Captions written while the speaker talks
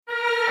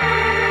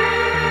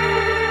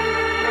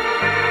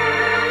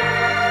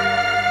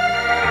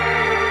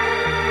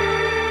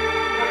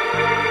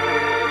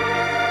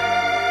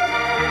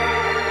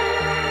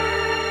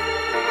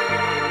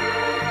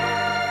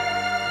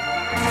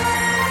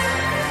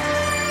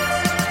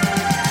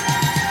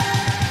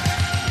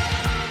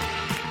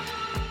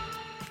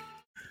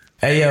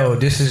Hey yo,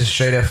 this is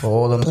straight up for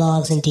all the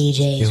blogs and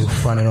DJs who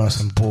fronted on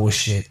some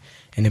bullshit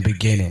in the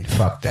beginning.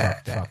 Fuck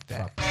that.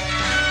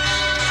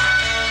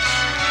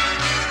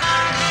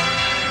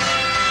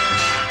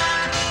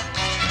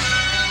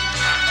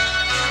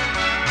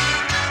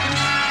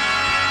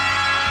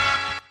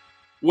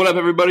 What up,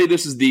 everybody?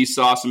 This is the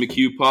Sauce and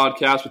McHugh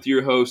podcast with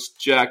your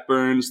host, Jack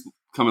Burns,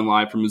 coming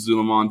live from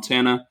Missoula,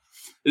 Montana.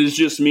 It is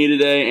just me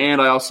today,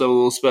 and I also have a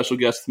little special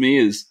guest with me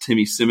is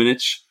Timmy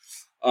Simonich.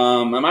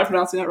 Am I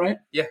pronouncing that right?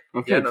 Yeah.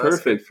 Okay, Yeah, no,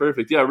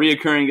 perfect. Yeah,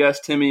 reoccurring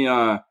guest, Timmy.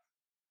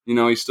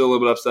 He's still a little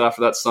bit upset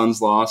after that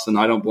Suns loss, and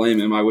I don't blame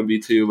him. I would be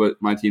too,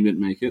 but my team didn't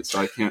make it, so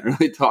I can't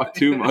really talk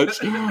too much.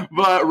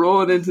 But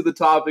rolling into the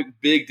topic,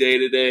 big day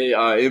today.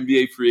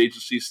 NBA free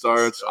agency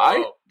starts.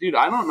 I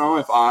don't know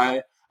if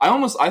I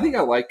think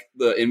I like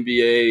the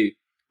NBA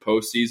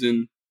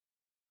postseason.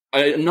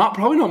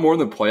 Probably not more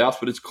than the playoffs,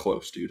 but it's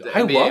close, dude.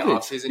 I love it.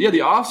 Off-season, yeah, the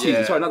offseason.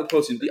 yeah. Sorry, not the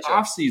postseason. The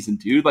offseason,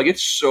 dude. Like,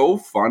 it's so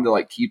fun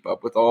to keep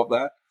up with all of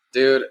that.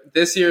 Dude,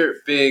 this year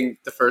being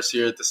the first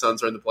year the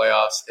Suns are in the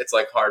playoffs, it's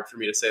hard for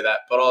me to say that,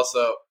 but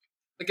also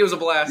it was a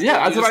blast. Yeah,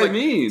 that's you what just, I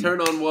mean. Turn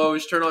on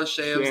Woj, turn on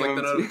Shams,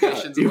 the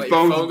notifications, yeah. and let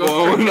your phone go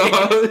blowing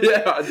up.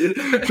 Yeah,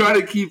 dude.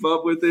 Trying to keep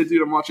up with it,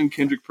 dude. I'm watching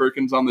Kendrick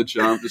Perkins on the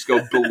jump just go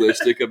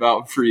ballistic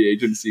about free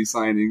agency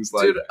signings.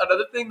 Dude,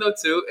 another thing though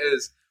too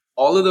is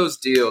all of those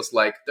deals.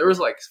 There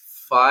was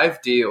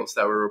 5 deals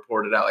that were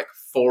reported out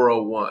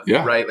 4:01,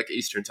 right,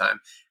 Eastern time.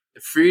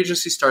 If free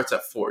agency starts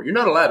at 4, you're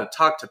not allowed to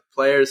talk to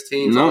players,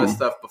 teams, all this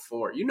stuff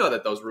before. You know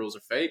that those rules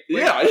are fake. All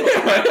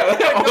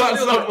that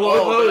stuff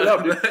loaded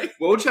up, dude.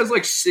 Woj has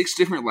 6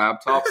 different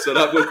laptops set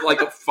up with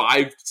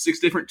 6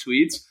 different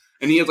tweets,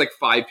 and he has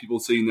 5 people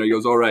sitting there. He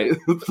goes, "All right,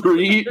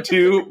 3,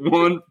 2,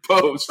 1,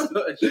 post."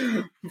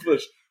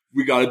 Push.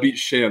 We got to beat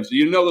Shams. So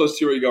you know those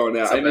two are going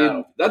at.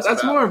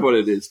 That's more of what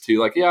it is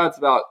too. It's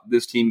about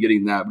this team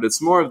getting that, but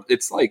it's more of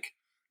the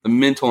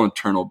mental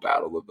internal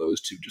battle of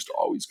those two just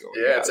always going.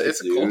 Yeah, it's a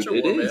culture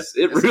war, man.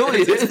 It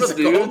really is, it's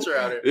dude. Culture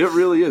out here. It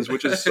really is,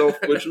 which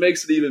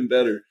makes it even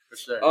better. For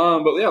sure.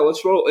 But yeah,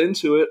 let's roll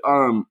into it.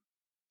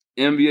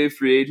 NBA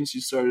free agency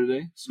started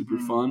today. Super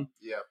fun.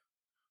 Yeah.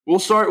 We'll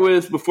start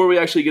with, before we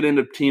actually get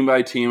into team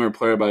by team or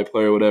player by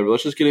player or whatever,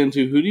 let's just get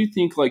into who do you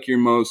think your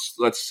most,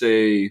 let's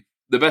say,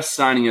 the best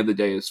signing of the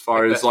day as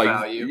far as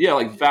value.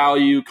 Yeah,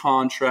 value,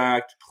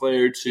 contract,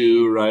 player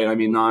too, right? I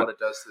mean, not what it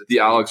does to the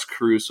team. Alex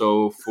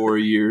Caruso 4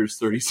 years,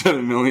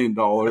 $37 million.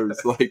 What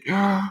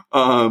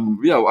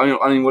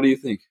do you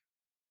think?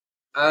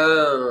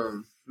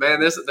 Man,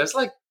 there's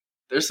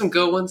some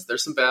good ones,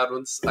 there's some bad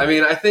ones.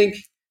 I think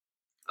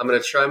I'm gonna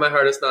try my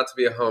hardest not to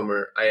be a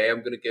homer. I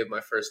am gonna give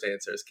my first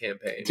answer as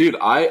campaign. Dude,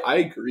 I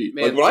agree.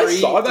 Man, when I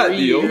saw that 3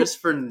 deal years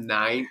for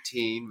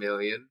 $19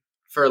 million.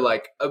 For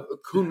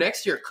who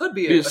next year could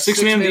be a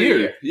 $6 million a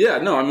year. Yeah,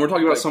 no, we're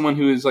talking about someone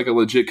who is a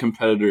legit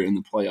competitor in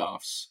the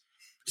playoffs,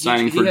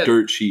 signing for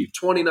dirt cheap.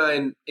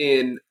 29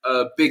 in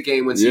a big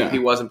game when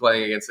CP wasn't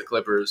playing against the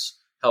Clippers,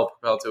 helped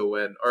propel to a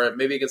win, or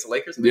maybe against the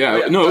Lakers.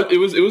 It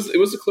was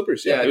the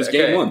Clippers. Yeah, it was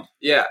game 1.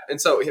 Yeah,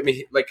 and so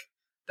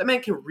that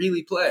man can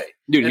really play,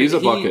 dude. He's a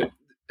bucket.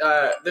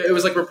 It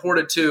was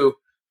reported too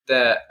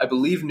that I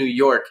believe New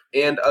York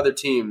and other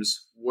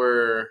teams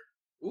were.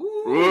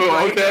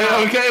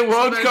 Okay.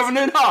 Woj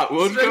coming in hot.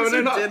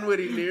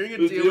 Dinwiddie nearing a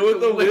deal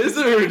with the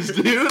Wizards,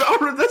 dude.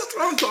 That's what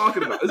I'm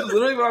talking about. This is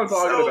literally what I'm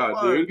talking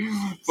about, dude.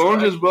 Phone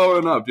just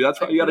blowing up, dude.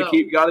 That's why you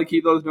gotta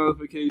keep those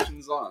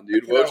notifications on,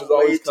 dude. Woj is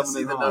always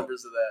coming in hot. The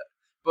numbers of that.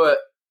 But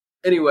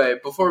anyway,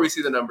 before we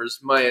see the numbers,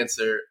 my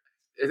answer,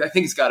 I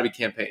think it's got to be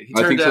campaign. He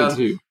turned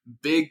down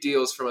big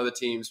deals from other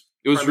teams.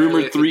 It was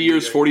rumored 3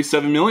 years,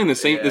 $47 million.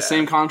 The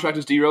same contract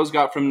as D Rose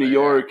got from New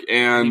York,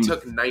 and he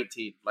took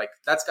 19.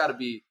 That's got to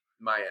be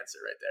my answer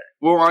right there.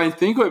 Well, I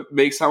think what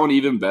makes that one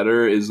even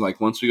better is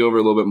once we go over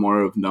a little bit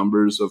more of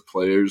numbers of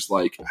players,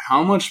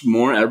 how much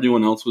more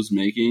everyone else was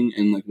making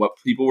and what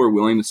people were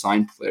willing to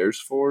sign players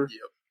for.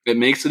 Yep. It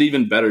makes it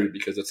even better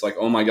because it's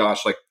oh my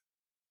gosh,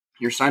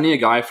 you're signing a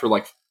guy for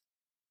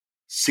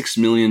 $6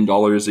 million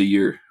a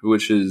year,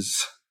 which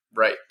is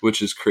right,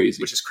 which is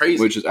crazy, which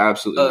is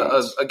absolutely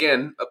nuts.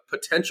 Again, a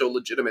potential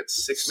legitimate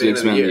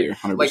 $6 million a year,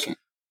 100%.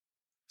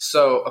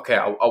 So, okay,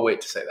 I'll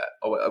wait to say that.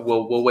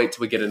 We'll wait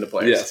till we get into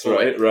players. Yes,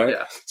 right.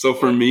 Yeah. So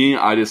for me,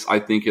 I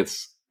think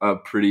it's a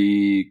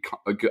good.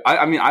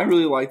 I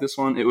really like this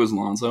one. It was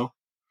Lonzo.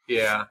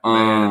 Yeah.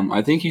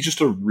 I think he's just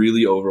a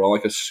really overall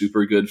a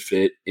super good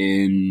fit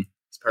in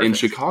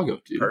Chicago,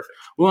 dude. Perfect.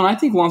 Well, and I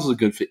think Lonzo's a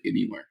good fit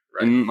anywhere.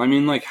 Right. And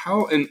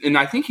how and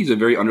I think he's a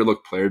very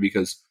underlooked player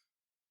because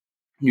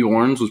New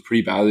Orleans was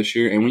pretty bad this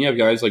year, and when you have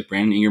guys like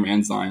Brandon Ingram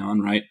and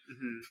Zion, right?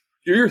 Mm-hmm.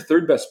 You're your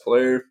third best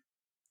player.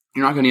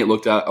 You're not going to get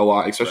looked at a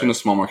lot, especially in a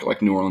small market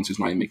like New Orleans, who's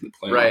not even making the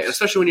playoffs. Right,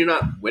 especially when you're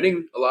not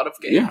winning a lot of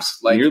games.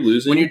 Yeah, you're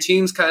losing. When your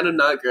team's kind of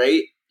not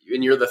great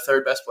and you're the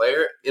third best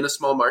player in a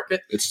small market,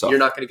 it's tough. You're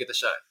not going to get the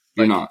shine.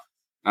 You're not.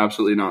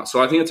 Absolutely not.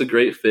 So I think it's a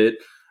great fit.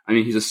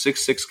 He's a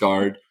 6'6"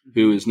 guard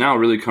who is now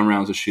really come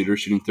around as a shooter,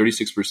 shooting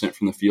 36%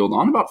 from the field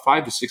on about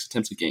 5 to 6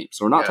 attempts a game.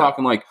 So we're not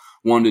talking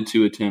 1 to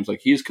 2 attempts.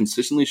 Like, he is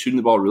consistently shooting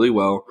the ball really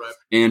well,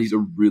 and he's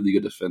a really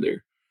good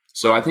defender.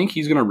 So I think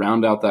he's going to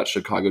round out that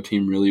Chicago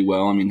team really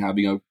well. I mean,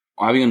 having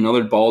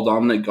another ball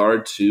dominant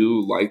guard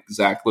too, like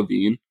Zach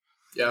LaVine.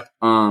 Yeah.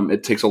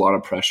 It takes a lot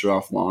of pressure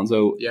off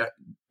Lonzo. Yeah.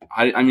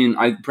 I mean,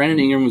 Brandon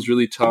Ingram was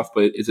really tough,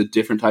 but it's a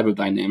different type of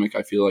dynamic,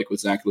 I feel like, with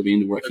Zach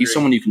LaVine to work. He's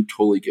someone you can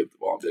totally give the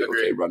ball and be like,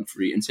 okay, run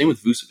free. And same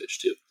with Vucevic,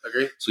 too.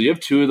 Agree. So you have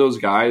two of those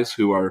guys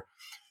who are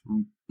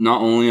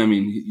not only, I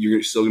mean,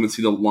 you're still going to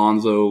see the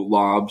Lonzo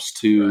lobs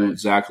to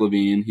Zach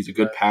LaVine. He's a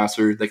good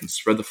passer. They can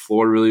spread the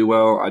floor really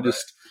well.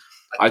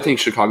 I think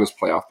Chicago's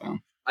playoff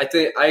bound. I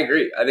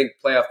agree. I think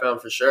playoff bound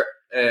for sure.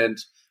 And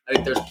I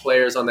think there's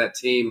players on that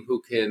team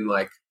who can,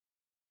 like,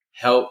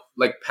 help.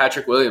 Like,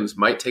 Patrick Williams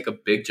might take a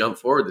big jump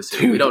forward this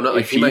year. We don't know.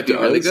 Like, he might be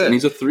really good. And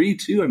he's a 3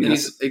 too. I mean,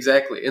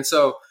 exactly. And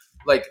so,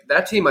 like,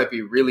 that team might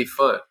be really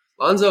fun.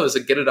 Lonzo is a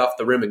get it off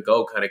the rim and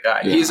go kind of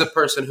guy. Yeah. He's a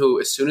person who,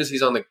 as soon as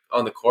he's on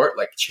the court,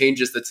 like,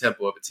 changes the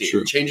tempo of a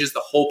team, changes the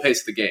whole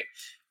pace of the game.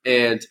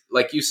 And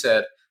like you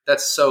said,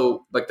 that's going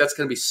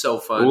to be so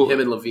fun.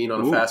 Him and LaVine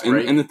on a fast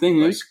break. And the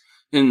thing is,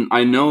 and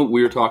I know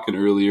we were talking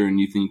earlier, and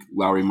you think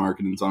Lowry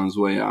Markkanen's on his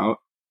way out.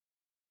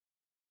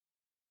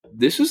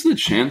 This is the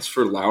chance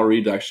for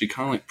Lowry to actually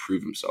kind of like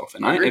prove himself.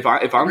 And if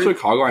I'm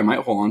Chicago, I might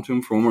hold on to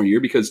him for one more year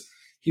because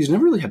he's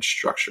never really had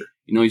structure.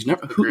 You know, he's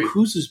never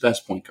who's his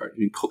best point guard? I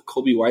mean,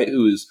 Kobe White,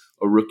 who is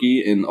a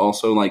rookie and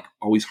also like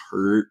always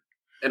hurt.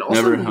 And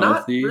also never not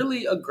healthy.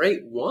 Really a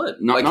great one.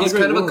 Not he's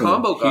kind of a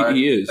combo guard.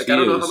 He is. Like, I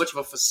don't know how much of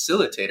a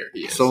facilitator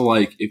he is. So,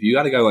 like, if you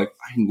got a guy like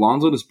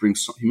Lonzo, just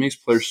brings he makes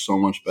players so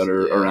much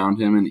better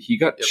around him, and he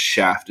got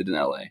shafted in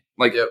LA.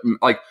 Like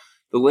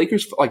the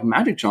Lakers, like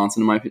Magic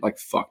Johnson, in my opinion, like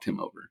fucked him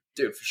over,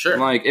 dude, for sure.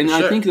 Like, and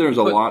I think there was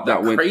a lot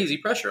that went crazy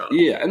pressure on him.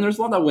 Yeah, and there's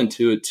a lot that went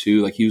to it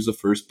too. Like, he was the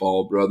first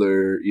ball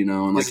brother, you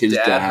know, and like his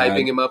dad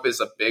hyping him up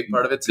is a big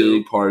part of it too.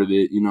 Big part of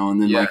it, you know,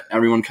 and then like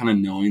everyone kind of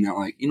knowing that,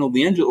 like, you know,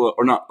 LiAngelo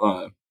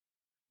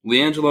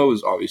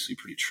is obviously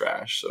pretty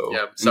trash. So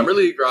Summer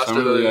League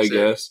roster, I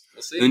guess.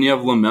 We'll see. Then you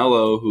have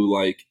LaMelo, who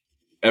like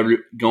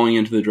going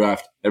into the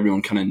draft,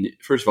 everyone kind of knew.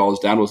 First of all, his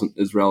dad wasn't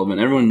as relevant.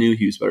 Everyone knew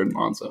he was better than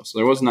Lonzo, so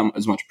there wasn't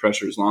as much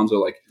pressure as Lonzo.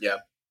 Like,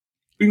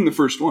 being the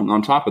first one.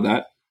 On top of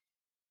that,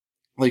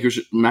 Lakers,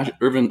 Magic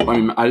Irvin. I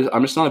mean,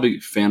 I'm just not a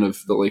big fan of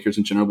the Lakers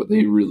in general, but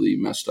they really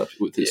messed up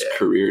with his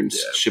career and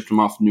shipped him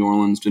off to New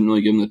Orleans. Didn't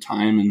really give him the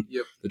time and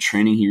the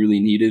training he really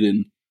needed,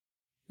 and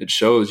it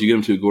shows. You get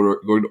him to a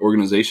good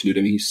organization, dude.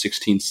 I mean, he's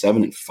 16,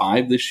 7, and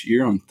 5 this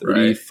year on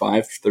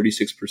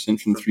 36%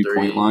 from the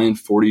 3-point line,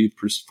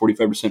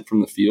 45%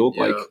 from the field.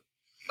 Like,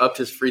 upped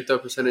his free throw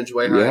percentage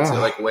way high, so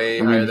like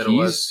higher than it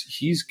was.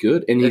 He's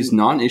good, and he's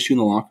not an issue in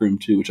the locker room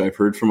too, which I've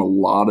heard from a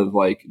lot of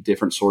like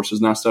different sources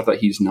and that stuff, that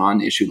he's not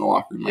an issue in the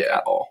locker room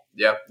at all.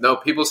 Yeah, no,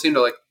 people seem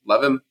to like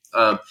love him.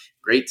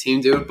 Great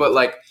team, dude. But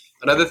like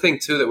another thing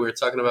too that we were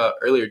talking about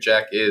earlier,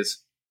 Jack,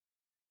 is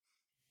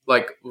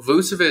like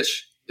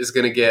Vucevic is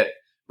going to get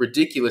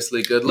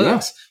ridiculously good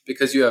looks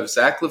because you have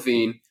Zach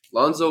LaVine,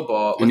 Lonzo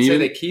Ball. Let's say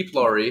they keep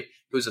Lowry,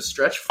 who's a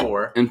stretch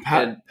 4, and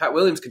Pat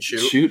Williams can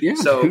shoot.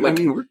 So like,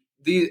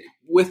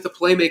 with the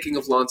playmaking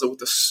of Lonzo, with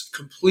the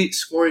complete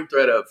scoring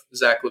threat of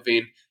Zach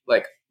LaVine,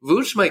 like,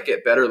 Vooch might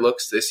get better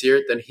looks this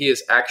year than he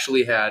has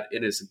actually had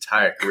in his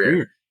entire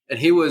career. And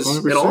he was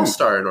 100%. An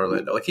all-star in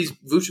Orlando. Like,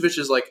 Vucevic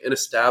is like an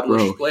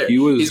established player.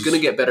 He's going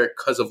to get better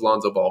because of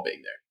Lonzo Ball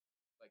being there.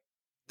 Like,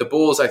 the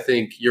Bulls, I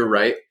think you're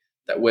right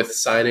that with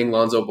signing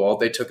Lonzo Ball,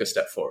 they took a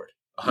step forward.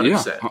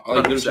 100%.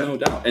 100%. There's no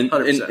doubt.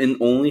 And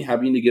only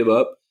having to give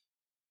up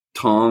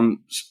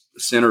Tom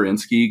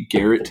Santorinsky,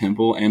 Garrett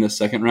Temple, and a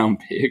second-round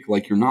pick,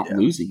 like, you're not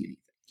losing anything.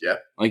 Yeah.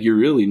 Like, you're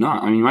really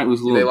not. I mean, you might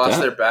lose a little bit. They lost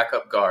their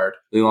backup guard.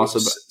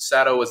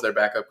 Sato was their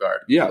backup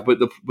guard. Yeah, but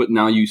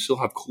now you still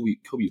have Kobe.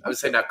 I would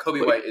say now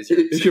Kobe White is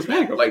your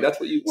backup. Like, that's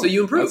what you want. So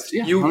you improved.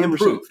 You 100%,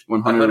 improved.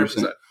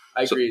 100%.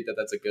 I agree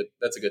that's a good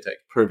take.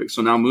 Perfect.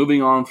 So now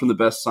moving on from the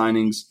best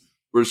signings,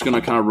 we're just going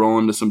to kind of roll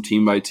into some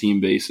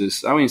team-by-team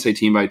basis. I wouldn't say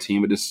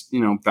team-by-team, but just,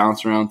 you know,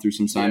 bounce around through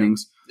some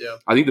signings. Yeah.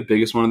 I think the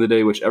biggest one of the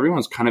day, which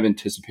everyone's kind of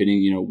anticipating,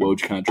 you know,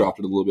 Woj kind of dropped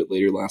it a little bit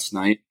later last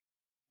night,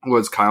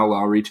 was Kyle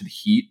Lowry to the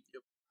Heat.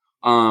 Yep.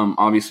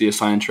 Obviously a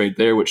sign and trade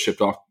there, which shipped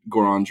off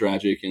Goran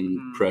Dragic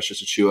and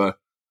Precious Achiuwa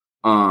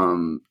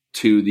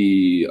to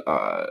the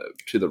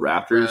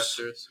Raptors.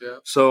 Yeah.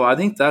 So I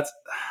think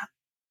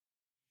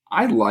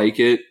I like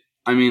it.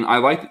 I mean, I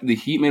like the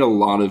Heat made a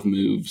lot of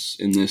moves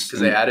in this.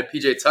 Because they added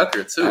PJ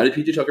Tucker, too. Which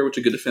is a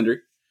good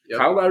defender. Yep.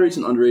 Kyle Lowry's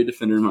an underrated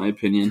defender, in my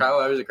opinion. Kyle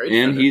Lowry's a great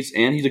defender.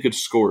 And he's a good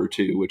scorer,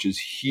 too, which is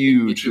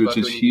huge.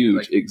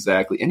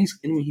 Exactly. And he's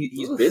been there.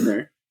 He's been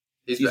there.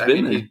 He's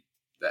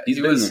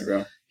been there,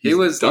 bro. He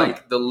was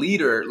like the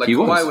leader. Like,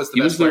 Kawhi was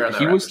the best player on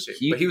that Raptors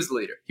team. But he was the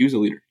leader. He was a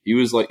leader. He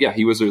was like,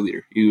 he was their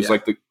leader. He was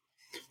like the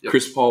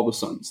Chris Paul of the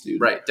Suns, dude.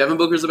 Right. Devin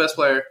Booker's the best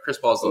player. Chris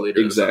Paul's the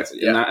leader.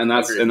 Exactly. And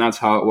that's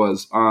how it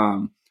was.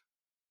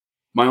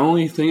 My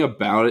only thing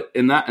about it,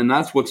 and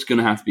that's what's going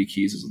to have to be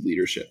keys, is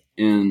leadership.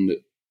 And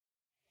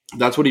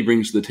that's what he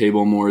brings to the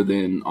table more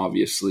than,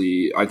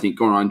 obviously, I think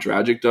Goran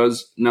Dragic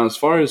does. Now, as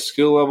far as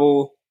skill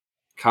level,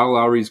 Kyle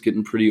Lowry's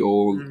getting pretty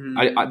old.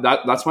 Mm-hmm.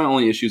 That's my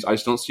only issues. I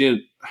just don't see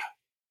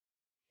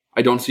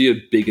a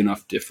big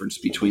enough difference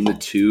between the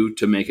two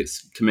to make it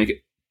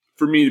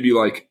for me to be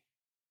like,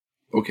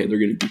 okay, they're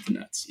going to beat the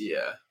Nets.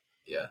 Yeah.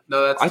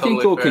 No, that's. I totally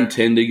think they'll fair.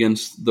 contend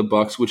against the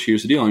Bucks. Which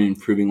here's the deal. I mean,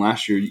 proving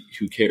last year,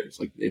 who cares?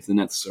 Like if the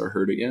Nets are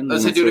hurt again, I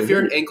was like, dude, if you're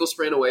an ankle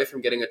sprain away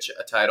from getting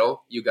a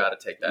title, you got to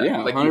take that. Yeah,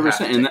 like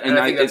 100%. And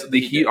I think that's what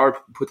the Heat are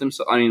put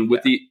themselves. I mean,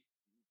 with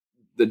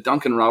the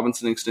Duncan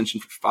Robinson extension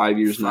for 5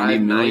 years,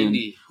 $90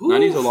 million.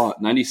 90's a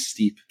lot. 90's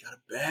steep. Got a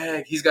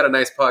bag. He's got a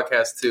nice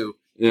podcast too.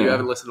 Yeah. If you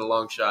haven't listened to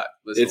Long Shot,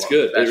 it's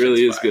good. It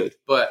really is good.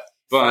 But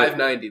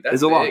 $590,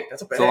 that's a big. lot.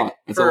 That's a bag.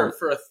 It's a lot.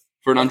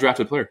 For an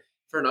undrafted player.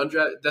 For an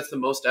undrafted, that's the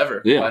most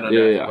ever. Yeah, by an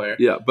undrafted player.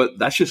 Yeah, but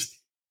that's just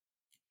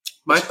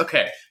my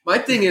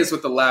thing is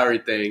with the Lowry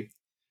thing.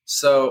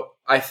 So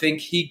I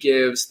think he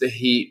gives the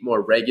Heat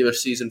more regular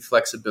season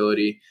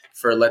flexibility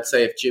for, let's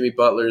say, if Jimmy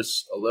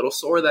Butler's a little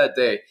sore that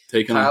day,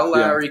 Kyle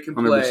Lowry can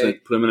play,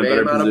 put him in a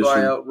better position.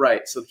 Buyout,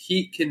 right? So the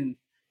Heat can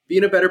be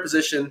in a better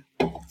position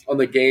on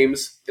the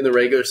games in the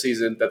regular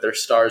season that their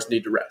stars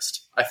need to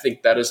rest. I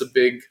think that is a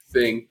big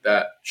thing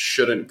that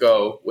shouldn't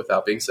go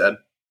without being said.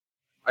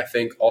 I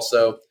think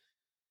also,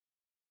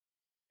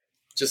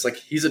 just like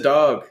he's a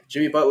dog.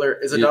 Jimmy Butler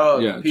is a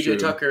dog. PJ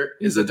Tucker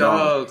is a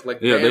dog. Like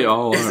they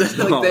all are.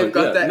 Like they've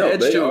got that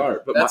edge to them.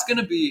 But that's going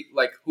to be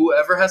like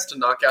whoever has to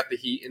knock out the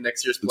Heat in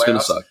next year's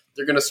playoffs.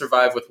 They're going to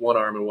survive with one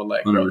arm and one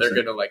leg. Bro. They're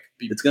going to like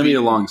be. It's going to be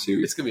a long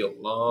series. It's going to be a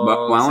long.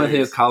 But my only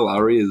thing with Kyle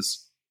Lowry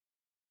is,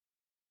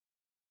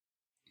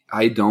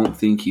 I don't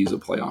think he's a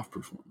playoff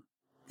performer.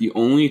 The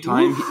only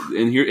time,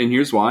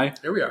 here's why.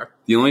 Here we are.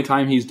 The only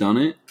time he's done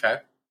it.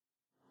 Okay.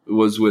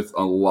 Was with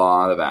a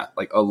lot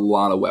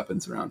of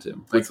weapons around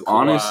him. Like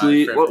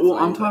honestly,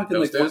 I'm talking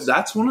like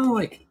that's one of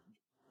like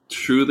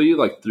truly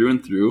like through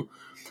and through.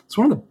 It's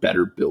one of the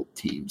better built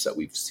teams that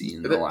we've seen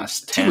in the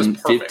last 10,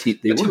 15.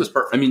 The team was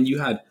perfect. I mean, you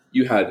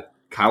had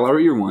Kyle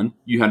Lowry year one.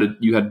 You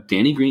had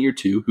Danny Green year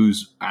two, who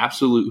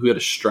had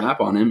a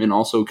strap on him and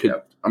also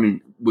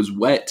was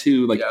wet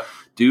too. Like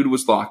dude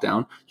was locked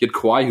down. You had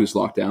Kawhi who was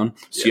locked down.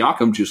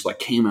 Siakam just like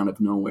came out of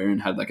nowhere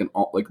and had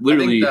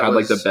literally had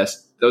the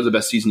best. That was the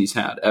best season he's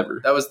had ever.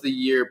 That was the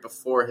year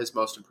before his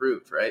most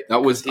improved, right?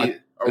 That was. I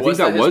think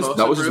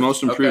that was his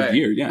most improved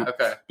year. Yeah.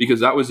 Okay. Because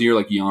that was the year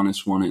like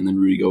Giannis won it, and then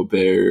Rudy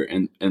Gobert,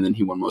 and then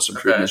he won most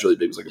improved. And it was really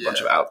big. It was like a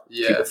bunch of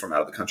people from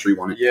out of the country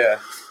won it. Yeah.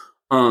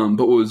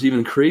 But what was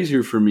even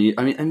crazier for me,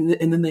 I mean,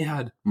 and then they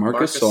had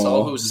Marcus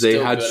Gasol, they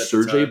had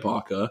Serge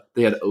Ibaka,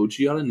 they had OG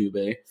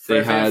Anunoby,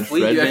 they had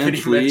Fred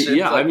VanVleet.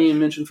 Yeah, I mean, you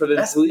mentioned Fred VanVleet.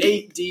 That's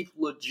 8 deep,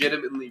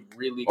 legitimately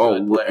really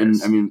good players.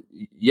 And I mean,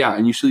 yeah,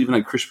 and you still even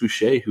had Chris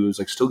Boucher, who was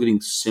like still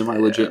getting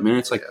semi-legit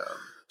minutes. Like,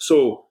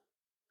 so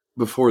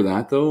before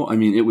that though, I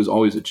mean, it was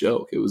always a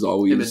joke. It was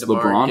always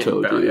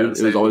LeBronto, dude.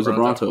 It was always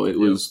LeBronto. It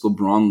was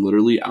LeBron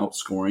literally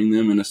outscoring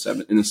them in a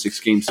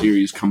 6-game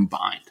series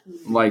combined.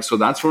 Like, so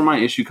that's where my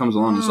issue comes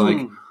along. It's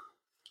like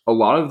a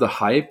lot of the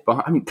hype.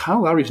 I mean,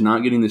 Kyle Lowry's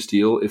not getting this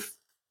deal if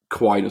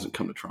Kawhi doesn't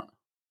come to Toronto.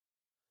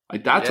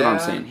 Like, that's what I'm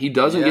saying. He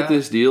doesn't get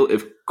this deal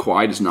if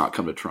Kawhi does not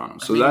come to Toronto.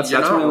 So that's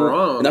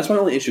my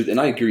only issue.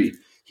 And I agree.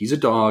 He's a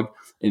dog.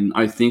 And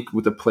I think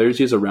with the players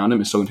he has around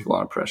him, it's still going to take a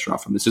lot of pressure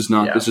off him. This is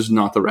not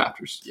the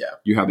Raptors. Yeah.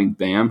 You're having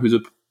Bam, who's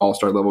an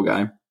all-star level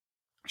guy.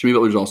 Jimmy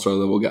Butler's an all-star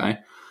level guy.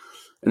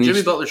 And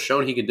Jimmy Butler's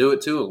shown he can do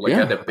it too. Like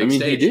at that big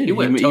stage. He did. He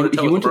went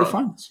toe-to-toe with to the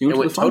finals. He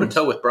went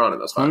toe-to-toe with Bron in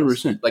those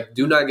finals. 100%. Like,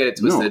 do not get it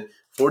twisted.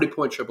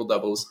 40-point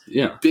triple-doubles.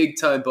 Yeah.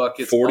 Big-time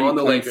buckets on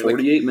the Lakers.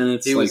 48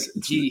 minutes.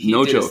 He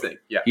no did joke. His thing.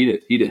 Yeah.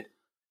 He did.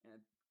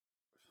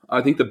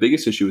 I think the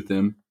biggest issue with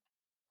him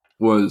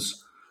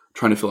was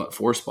trying to fill that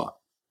 4 spot.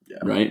 Yeah.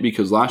 Right?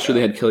 Because last year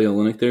they had Kelly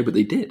Olynyk there, but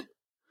they did.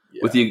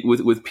 Yeah.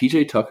 With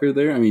PJ Tucker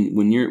there, I mean,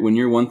 when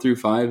you're 1 through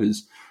 5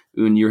 is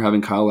when you're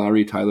having Kyle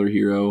Lowry, Tyler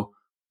Hero,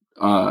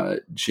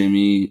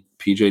 Jimmy,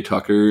 PJ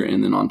Tucker,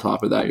 and then on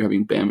top of that you're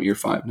having Bam at year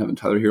 5 and having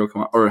Tyler Hero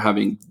come out, or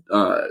having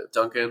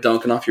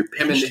Duncan off your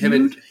bench. Him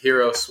and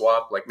Hero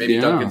swap, like maybe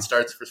Duncan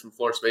starts for some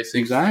floor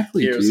spacing.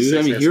 Exactly, dude.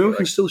 I mean, Hero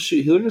can still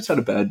shoot. He just had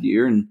a bad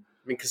year, and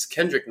I mean, because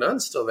Kendrick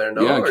Nunn's still there,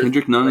 no? Yeah,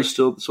 Kendrick Nunn is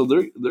still. So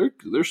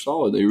they're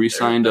solid. They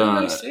re-signed.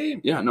 Nice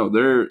team. Yeah, no,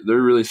 they're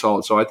really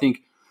solid. So I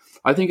think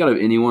out of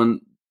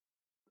anyone,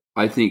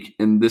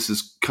 and this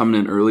is coming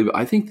in early, but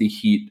I think the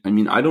Heat. I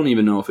mean, I don't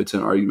even know if it's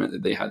an argument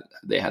that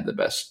they had the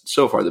best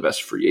so far, the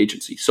best free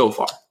agency so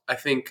far. I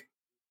think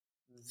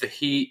the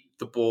Heat,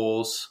 the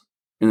Bulls,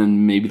 and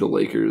then maybe the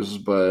Lakers,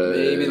 but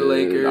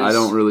I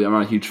don't really. I'm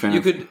not a huge fan.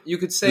 You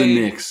could say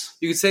the Knicks.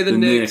 You could say the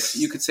Knicks.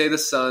 You could say the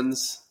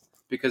Suns.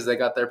 Because they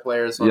got their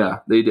players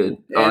on they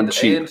did. And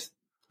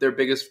their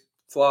biggest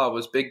flaw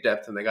was big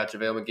depth, and they got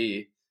JaVale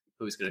McGee,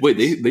 who's going to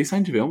Wait, they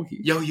signed JaVale McGee?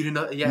 Yo, you did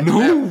not? Yeah.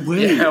 No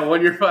way. Yeah,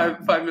 1 year,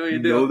 $5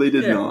 million deal. No, they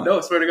did not.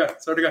 No, swear to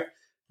God.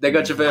 They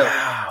got JaVale.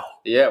 Wow.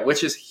 Yeah,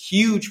 which is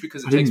huge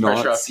because it takes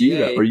pressure off PA.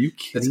 That. Are you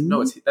kidding?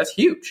 That's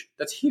huge.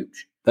 That's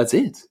huge. That's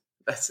it.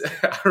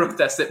 I don't know if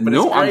that's it, but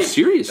no, I'm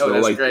serious though.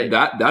 That's like great.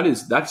 That's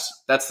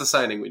the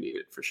signing we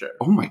needed for sure.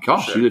 Oh my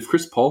gosh, dude! If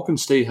Chris Paul can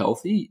stay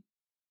healthy.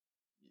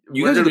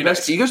 You guys are the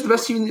best. You guys are the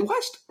best team in the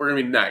West. We're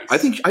gonna be nice.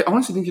 I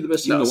honestly think you're the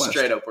best team in the West.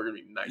 Straight up, we're gonna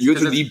be nice. You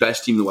guys are the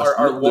best team in the West.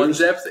 Our one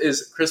depth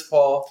is Chris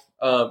Paul,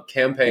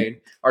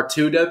 Campaign. Our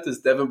two depth is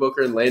Devin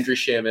Booker and Landry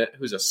Shamet,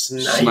 who's a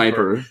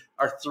sniper.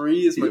 Our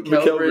three is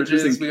Mikal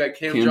Bridges. We got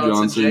Cam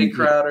Johnson, Jay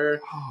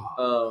Crowder.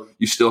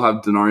 You still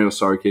have Dario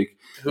Saric,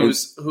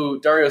 who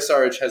Dario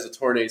Saric has a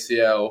torn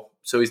ACL,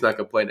 so he's not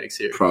going to play next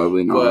year.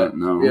 Probably not. But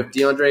no. We have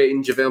DeAndre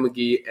Ayton, JaVale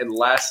McGee, and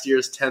last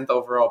year's 10th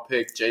overall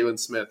pick, Jalen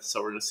Smith.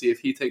 So we're going to see if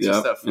he takes a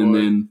step forward. And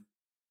then,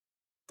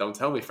 don't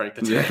tell me Frank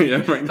the Tank.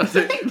 Yeah, Frank the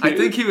Tank. I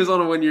think he was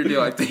on a 1-year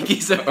deal. I think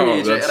he's a free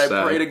agent, and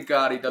I pray to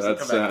God he doesn't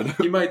come back.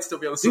 He might still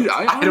be on the Suns.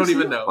 I don't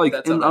even know.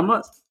 I'm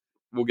not.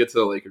 We'll get to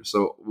the Lakers,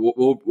 so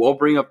we'll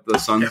bring up the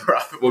Suns.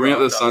 We'll bring up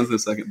the Suns in a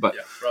second. But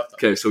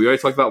okay, so we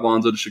already talked about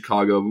Lonzo to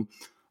Chicago.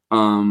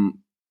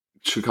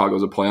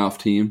 Chicago's a playoff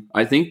team.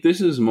 I think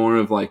this is more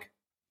of like,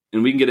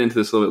 and we can get into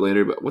this a little bit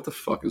later. But what the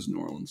fuck is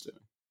New Orleans doing?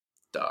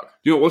 Dog.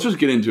 Let's just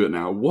get into it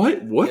now.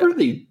 What are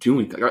they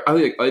doing?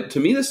 Like, to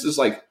me, this is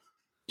like,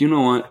 you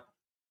know what?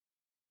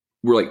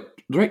 We're like,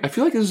 right? I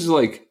feel like this is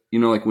like,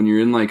 like when you're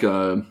in like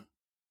a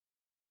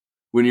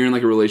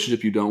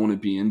relationship you don't want to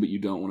be in, but you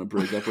don't want to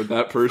break up with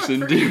that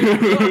person,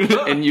 dude.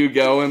 And you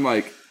go and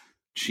like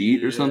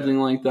cheat or something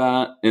like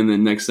that. And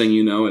then next thing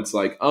you know, it's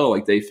like, oh,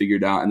 like they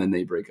figured out and then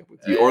they break up with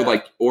you.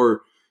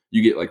 Or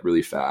you get like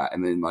really fat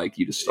and then like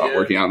you just stop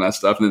working out and that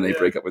stuff and then they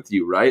break up with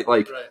you, right?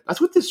 Like that's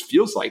what this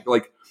feels like.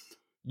 Like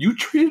you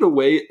traded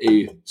away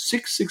a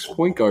 6'6"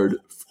 point guard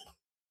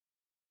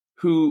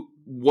who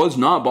was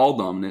not ball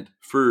dominant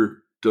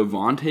for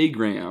Devontae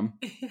Graham,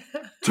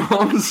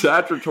 Tom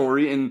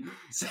Statutory, and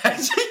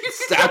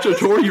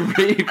Statutory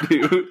Rape,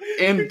 dude,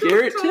 and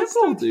Garrett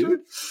Temple, dude.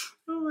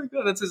 Oh my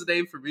god, that's his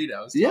name for me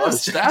now.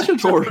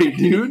 Statutory,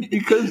 dude.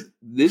 Because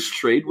this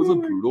trade was a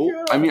brutal.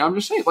 God. I mean, I'm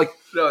just saying, like,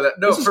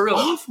 no, for real,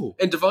 awful.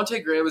 And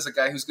Devontae Graham is a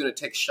guy who's going to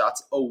take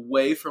shots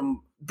away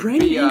from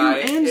Brandon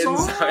and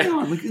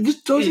Zion. Like, it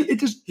just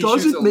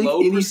doesn't make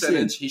any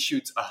sense. He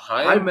shoots a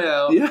high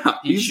amount. Yeah,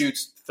 he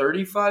shoots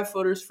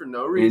 35-footers for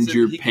no reason. And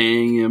you're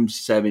paying him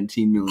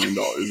 $17 million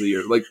a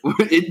year. Like,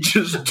 it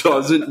just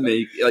doesn't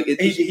make like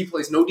it. He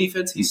plays no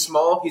defense. He's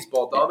small. He's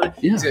ball dominant.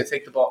 Yeah. He's going to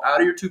take the ball out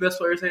of your two best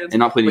players' hands and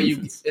not play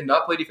defense.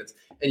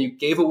 And you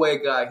gave away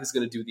a guy who's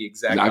going to do the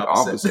exact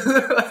opposite.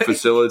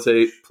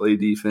 Facilitate, play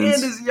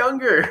defense, and is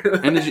younger,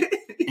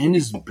 and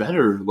is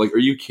better. Like, are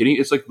you kidding?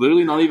 It's like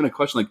literally not even a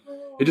question. Like,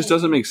 it just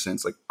doesn't make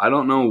sense. Like, I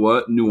don't know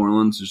what New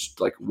Orleans is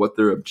like, what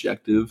their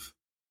objective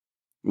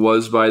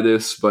was by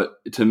this, but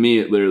to me,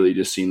 it literally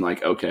just seemed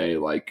like, okay,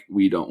 like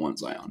we don't want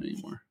Zion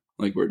anymore.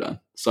 Like, we're done.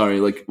 Sorry,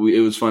 like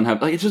it was fun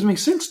having. Like, it just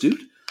makes sense, dude.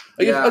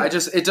 Like,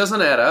 it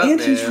doesn't add up.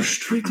 And he's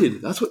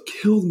restricted. That's what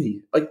killed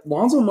me. Like,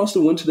 Lonzo must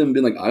have went to them and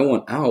been like, I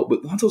want out,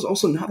 but Lonzo's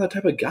also not that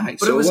type of guy.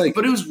 But it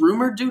was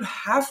rumored, dude,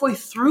 halfway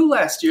through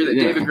last year that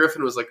David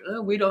Griffin was like,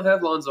 we don't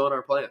have Lonzo in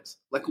our plans.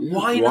 Like,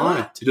 why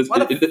not?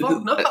 Why the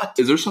fuck not?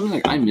 Is there something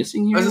like I'm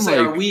missing here? I was gonna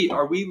say,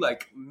 are we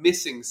like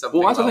missing something?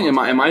 Well, that's the thing.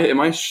 Am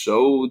I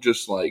so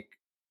just like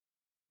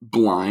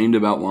blind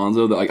about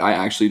Lonzo that like I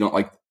actually don't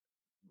like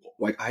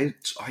I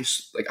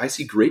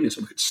see greatness.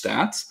 I look at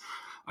stats.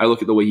 I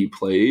look at the way he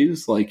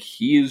plays. Like,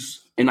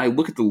 and I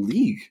look at the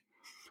league.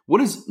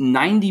 What is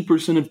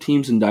 90% of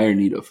teams in dire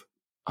need of?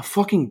 A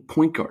fucking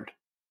point guard.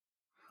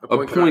 A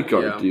point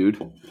guard,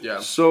 dude. Yeah.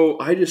 So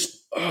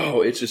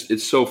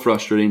it's so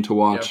frustrating to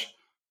watch.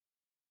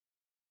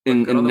 Yeah.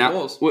 And now,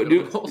 Bulls. What,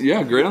 dude?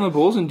 Yeah, great on the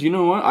Bulls. And do you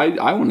know what?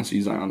 I want to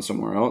see Zion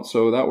somewhere else.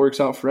 So that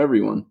works out for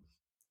everyone.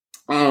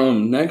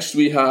 Next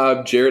we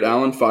have Jarrett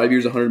Allen, 5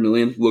 years, $100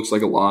 million. Looks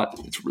like a lot.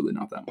 It's really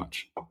not that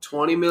much.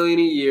 $20 million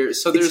a year.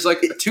 So there's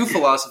like two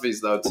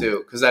philosophies though too,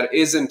 because that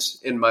isn't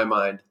in my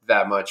mind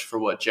that much for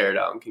what Jarrett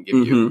Allen can give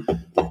you.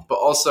 But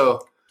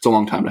also, it's a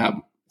long time to have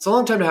him. It's a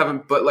long time to have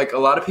him. But like a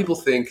lot of people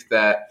think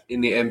that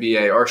in the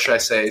NBA, or should I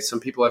say, some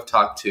people I've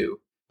talked to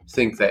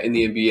think that in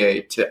the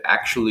NBA to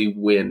actually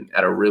win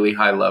at a really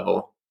high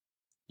level,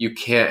 you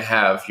can't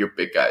have your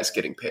big guys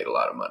getting paid a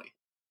lot of money.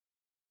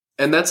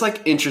 And that's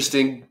like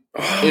interesting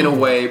in a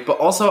way, but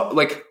also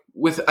like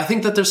I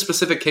think that there's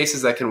specific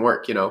cases that can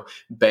work.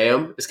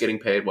 Bam is getting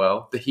paid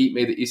well. The Heat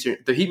made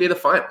the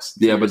finals.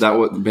 Yeah, but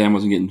Bam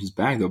wasn't getting his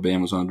bag though.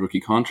 Bam was on a rookie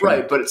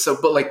contract, right?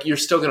 But like you're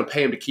still going to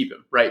pay him to keep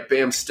him, right?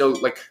 Bam's still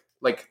like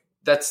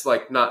that's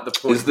like not the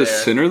point. Is the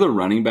center the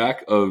running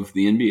back of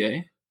the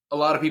NBA? A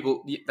lot of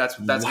people. That's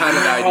kind of the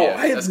idea.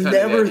 I have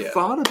never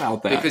thought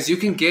about that, because you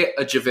can get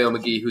a JaVale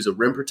McGee who's a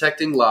rim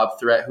protecting lob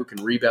threat who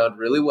can rebound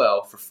really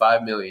well for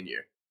 $5 million a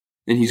year.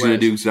 And he's going to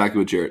do exactly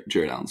what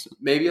Jarrett Allen did.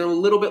 Maybe on a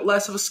little bit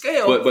less of a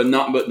scale, but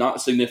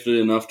not significant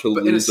enough to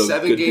lose in a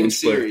 7-game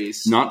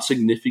series. Not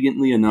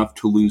significantly enough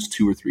to lose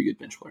 2 or 3 good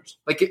bench players.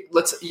 Like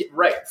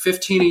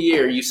 15 a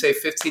year. You say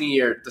 15 a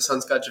year. The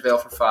Suns got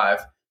JaVale for 5.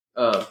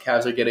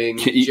 Cavs are getting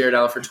Jarrett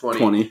Allen for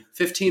 20.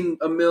 15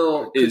 a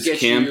mil is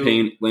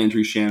Campaign,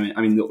 Landry Shamet.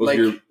 I mean,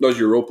 those are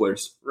your role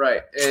players,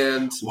 right?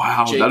 And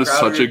wow, Jay that is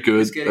Crowder such a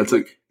good. That's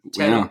like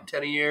 10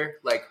 a year.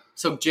 Like,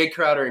 so Jay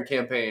Crowder and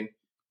Campaign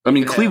I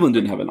mean, Cleveland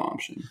didn't have an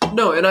option.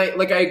 No, and I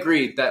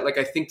agree that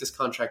I think this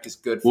contract is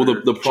good for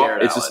the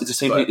Jared it's Allen, the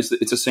same thing.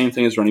 It's the same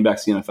thing as running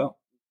backs in the NFL.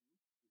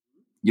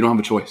 You don't have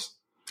a choice.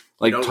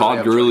 Like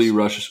Todd Gurley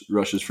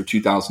rushes for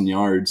 2,000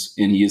 yards,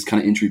 and he is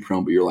kind of injury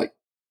prone, but you're like,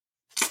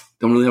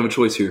 don't really have a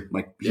choice here.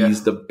 Like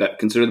he's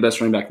considered the best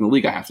running back in the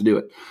league. I have to do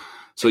it.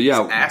 So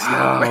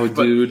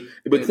dude.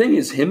 But the thing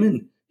is, him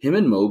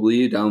and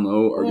Mobley down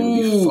low are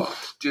going to be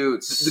fucked,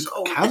 dude.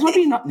 The Cavs might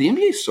be not. The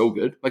NBA is so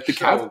good. Like the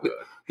Cavs,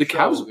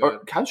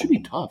 Cavs should be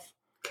tough.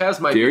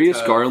 Cavs might Darius be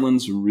tough.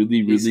 Garland's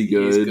really good. He's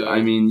good.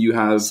 I mean, you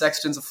have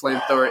Sexton's a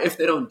flamethrower. If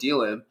they don't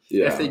deal him,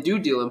 if they do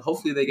deal him,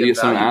 hopefully they get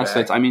some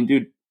assets. Back. I mean,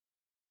 dude,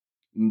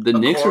 the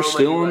Knicks are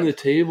still on the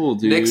table,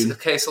 dude. Knicks.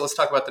 Okay, so let's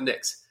talk about the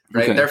Knicks.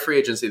 Right, their free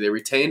agency. They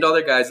retained all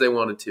their guys they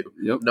wanted to.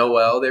 Yep.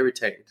 Noel they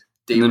retained.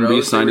 And then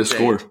we signed a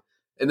score.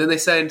 And then they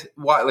signed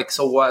why?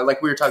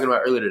 Like we were talking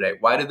about earlier today.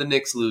 Why did the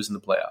Knicks lose in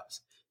the playoffs?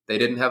 They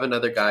didn't have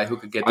another guy who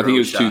could get. I think it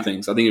was two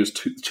things. I think it was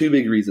two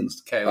big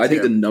reasons. Okay, I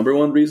think the number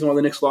one reason why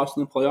the Knicks lost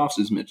in the playoffs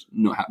is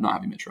not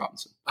having Mitch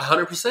Robinson.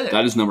 100%.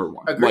 That is number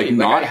one. Agreed.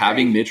 Not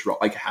having Mitch,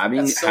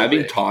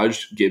 having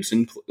Taj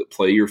Gibson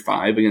play your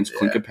 5 against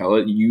Clint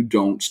Capella, you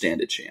don't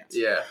stand a chance.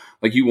 Yeah.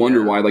 Like you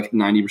wonder why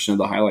 90% of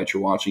the highlights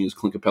you're watching is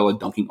Clint Capella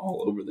dunking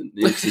all over the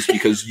Knicks is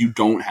because you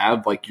don't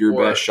have your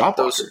best shot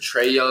blocker. Those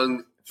Trae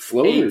Young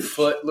floaters.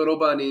 8-foot little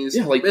bunnies.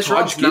 Yeah,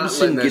 Taj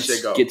Gibson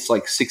gets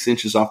 6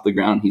 inches off the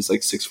ground. He's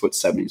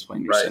 6'7". He's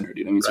playing your center,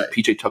 dude. I mean, it's like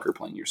PJ Tucker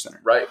playing your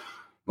center. Right.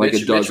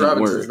 It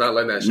doesn't work. Not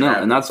letting that shit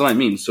happen. And that's what I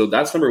mean. So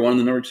that's number one. And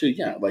then number two,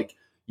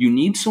 you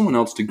need someone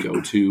else to go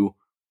to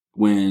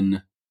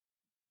when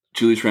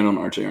Julius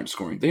Randle and RJ aren't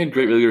scoring. They had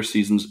great regular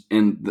seasons,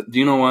 and do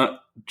you know what?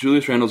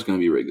 Julius Randle's going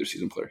to be a regular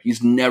season player.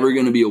 He's never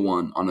going to be a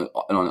 1 on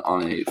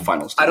a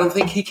finals team. I don't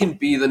think he can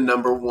be the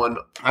number one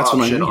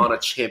option on a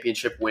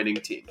championship winning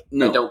team.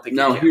 No. I don't think.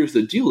 Now here's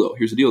the deal,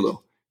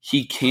 though.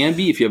 He can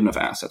be if you have enough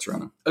assets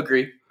around him.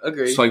 Agree.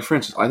 So, for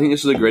instance, I think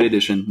this is a great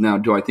addition. Now,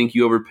 do I think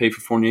you overpay for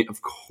Fournier?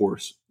 Of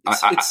course.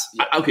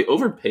 Okay,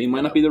 overpay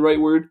might not be the right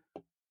word,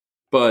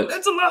 but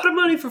that's a lot of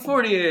money for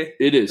Fournier.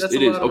 It is.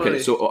 Okay,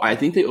 so I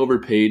think they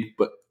overpaid,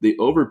 but they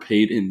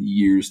overpaid in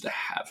years to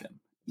have him.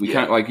 We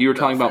kind of we were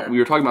talking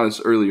about this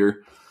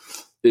earlier.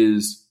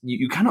 Is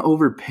you kind of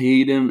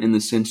overpaid him in the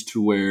sense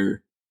to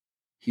where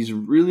he's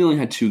really only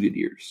had 2 good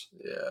years.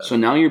 Yeah. So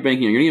now you're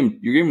banking.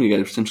 You're giving the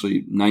guy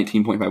essentially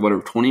 $19.5,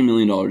 whatever, $20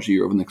 million a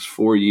year over the next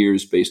 4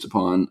 years, based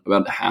upon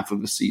about half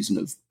of a season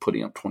of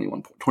putting up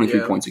 23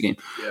 points a game.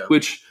 Yeah.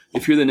 Which,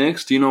 if you're the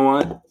Knicks, do you know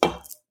what?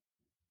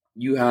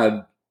 You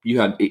had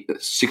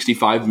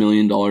 $65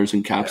 million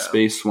in cap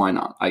space. Why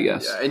not? I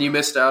guess. Yeah, and you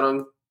missed out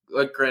on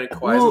granted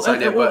Kawhi's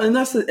inside it, but and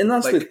that's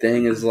the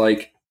thing is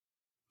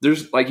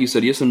there's like you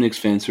said, you have some Knicks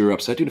fans who are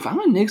upset, dude. If I'm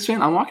a Knicks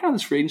fan, I'm walking out of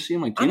this free agency.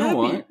 I'm like, do you know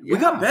what? We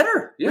got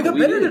better. We got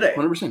better today.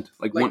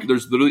 100%.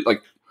 There's literally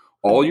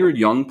all your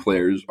young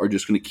players are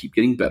just going to keep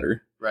getting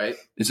better. Right.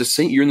 It's the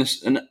same. You're in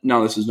this. And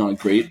now this is not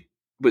great,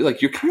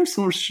 but you're kind of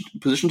similar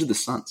position to the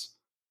Suns,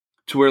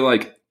 to where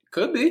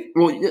could be.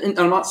 Well, and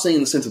I'm not saying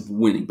in the sense of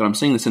winning, but I'm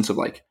saying in the sense of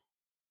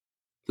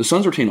the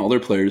Suns retain all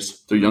their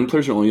players. Their young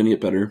players are only going to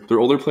get better. Their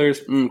older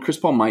players, Chris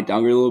Paul might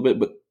downgrade a little bit,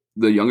 but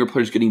the younger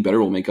players getting better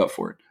will make up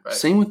for it. Right.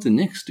 Same with the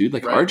Knicks, dude.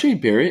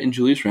 RJ Barrett and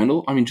Julius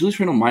Randle. I mean, Julius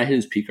Randle might hit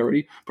his peak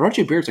already, but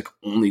RJ Barrett's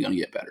only going to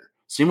get better.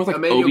 Same with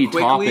Obi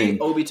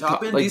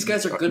Toppin. These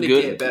guys are going to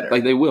get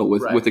better. They will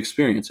with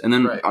experience. And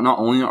then not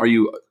only are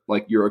you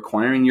you're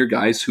acquiring your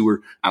guys who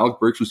were Alec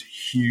Burks was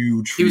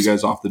huge for you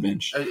guys off the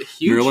bench.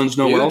 Nerlens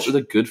Noel is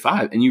a good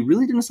 5, and you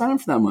really didn't sign him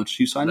for that much.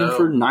 You signed him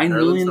for $9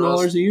 million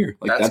a year.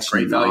 That's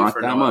not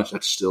that much.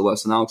 That's still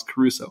less than Alex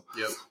Caruso.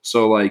 Yep.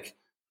 So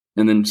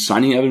and then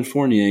signing Evan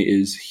Fournier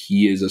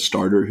he is a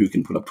starter who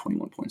can put up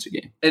 21 points a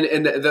game.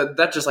 And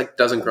that just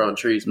doesn't grow on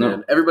trees, man.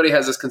 No. Everybody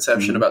has this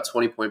conception about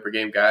 20 point per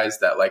game guys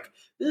that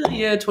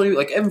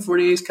 20, Evan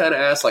Fournier's kind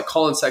of ass,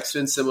 Colin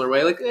Sexton, similar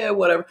way,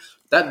 whatever.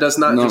 That does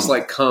not just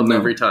come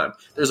every time.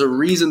 There's a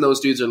reason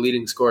those dudes are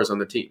leading scorers on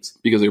their teams.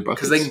 Because they're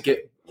buckets. Because they can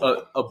get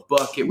a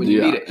bucket when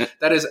you need it.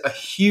 That is a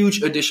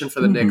huge addition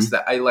for the Knicks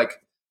that I like.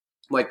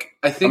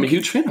 I think I'm a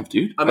huge fan of,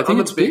 dude. I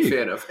think it's a big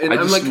fan of. And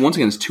once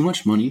again, it's too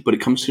much money, but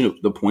it comes to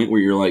the point where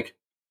you're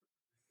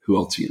who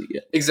else are you going to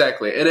get?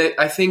 Exactly. And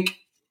I think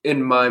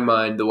in my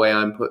mind, the way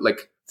I'm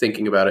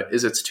thinking about it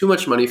is it's too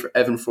much money for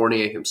Evan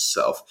Fournier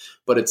himself,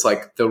 but it's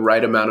the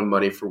right amount of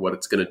money for what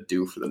it's going to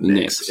do for the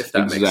Knicks, if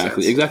that makes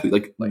sense. Exactly.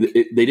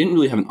 They didn't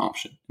really have an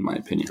option, in my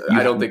opinion.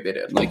 I don't think they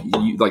did.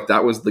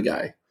 That was the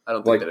guy. I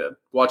don't think they did.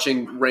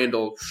 Watching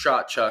Randall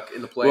shot Chuck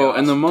in the playoffs. Well,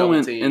 in the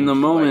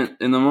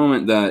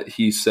moment that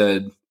he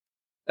said,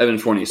 Evan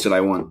Fournier said, "I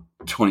want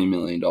 $20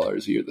 million a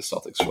year," the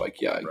Celtics were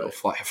go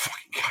fly a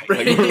fucking guy.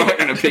 We're not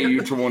going to pay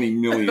you $20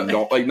 million. The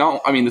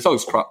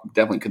Celtics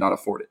definitely could not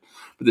afford it.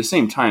 But at the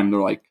same time,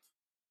 they're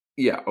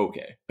yeah,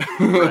 okay.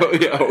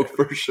 Yeah,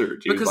 for sure,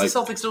 dude. Because the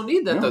Celtics don't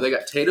need that, though. They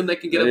got Tatum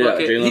that can get a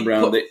bucket. Jaylen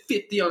Brown. Put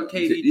 50 on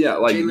KD. Yeah,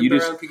 Jaylen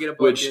Brown could get a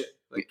bucket.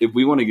 If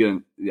we want to get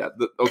in,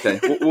 okay,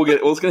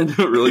 let's get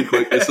into it really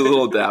quick. It's a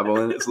little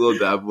dabble in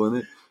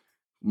it.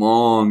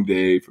 Long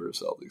day for a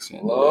Celtics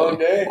fan.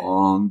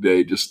 Long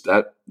day. Just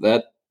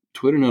that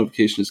Twitter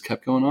notification just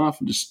kept going off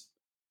and just.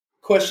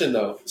 Question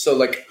though. So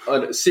like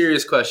a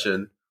serious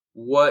question.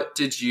 What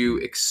did you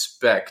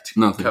expect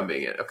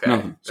coming in? Okay.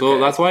 Nothing. So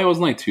that's why it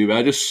wasn't like too bad.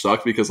 I just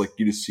sucked because like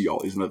you just see all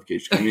these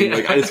notifications coming.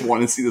 Like I just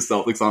want to see the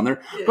Celtics on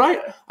there. Yeah.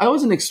 But I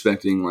wasn't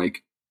expecting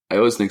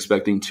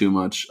too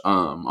much,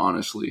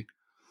 honestly.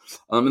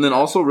 And then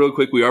also real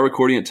quick, we are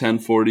recording at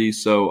 10:40,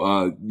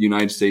 so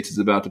United States is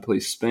about to play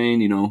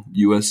Spain. You know,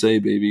 USA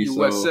baby.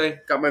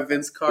 USA got my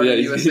Vince Carter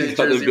USA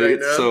jersey right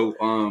now.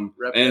 So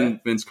and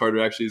Vince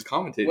Carter actually is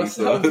commentating. What's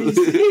up,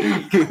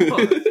 VC? Come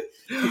on.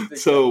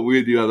 So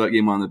we do have that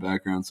game on in the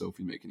background. So if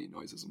we make any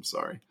noises, I'm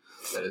sorry.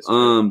 That is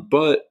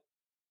but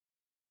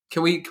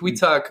can we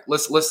talk?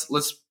 Let's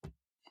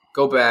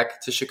go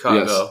back to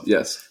Chicago.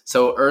 Yes.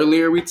 So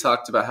earlier we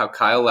talked about how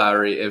Kyle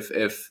Lowry,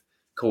 if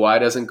Kawhi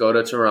doesn't go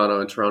to Toronto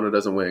and Toronto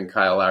doesn't win,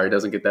 Kyle Lowry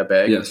doesn't get that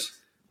bag. Yes.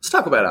 Let's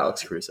talk about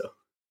Alex Caruso.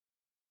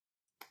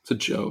 It's a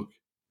joke.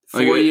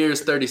 4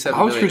 years, $37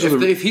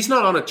 million. If he's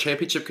not on a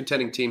championship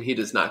contending team, he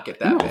does not get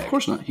that bag. Of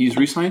course not. He's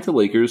re-signed to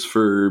Lakers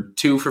for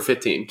 2 for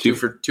 15, 2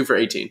 for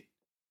 18.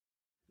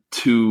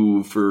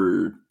 2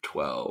 for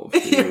 12.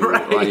 Dude.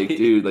 Right. Like,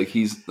 dude, like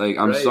he's like,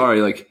 I'm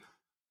sorry, like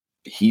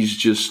he's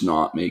just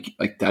not making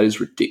like that is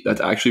ridiculous.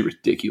 That's actually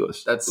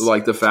ridiculous. That's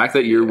like the fact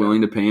that you're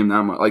willing to pay him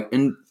that much, like,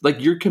 and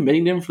like you're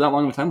committing to him for that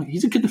long of a time. Like,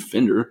 he's a good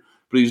defender,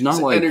 but he's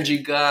not like an energy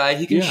guy.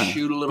 He can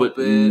shoot a little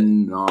bit.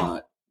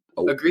 Not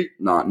agree.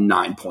 Not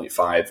 $9.5,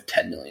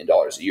 $10 million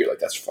a year. Like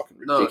that's fucking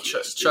ridiculous.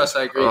 No, trust.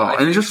 I agree.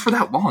 And it's just for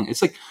that long.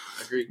 It's like,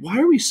 why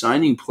are we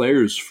signing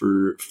players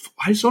for?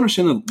 I just don't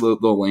understand the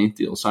length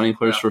deal. Signing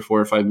players for $4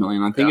 or $5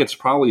 million. I think it's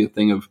probably a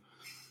thing of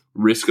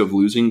risk of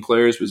losing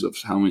players because of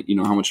how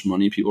much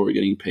money people are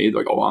getting paid.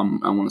 Like, I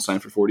want to sign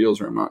for 4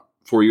 deals, or I'm not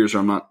 4 years, or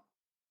I'm not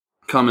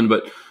coming.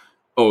 But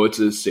it's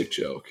a sick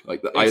joke.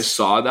 Like I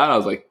saw that, I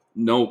was like,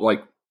 no,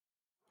 like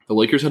the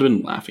Lakers had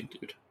been laughing,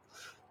 dude.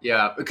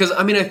 Yeah, because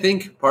I mean, I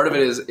think part of it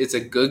is it's a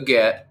good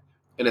get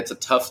and it's a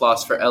tough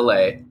loss for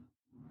LA,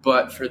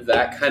 but for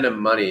that kind of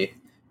money,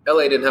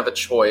 LA didn't have a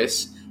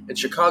choice. And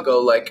Chicago,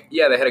 like, they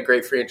had a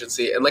great free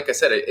agency, and like I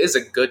said, it is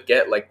a good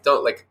get. Like,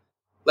 don't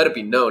let it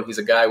be known he's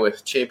a guy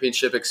with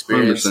championship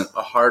experience, 100%.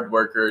 A hard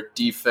worker,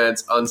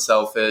 defense,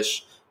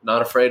 unselfish,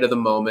 not afraid of the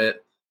moment.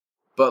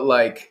 But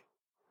like,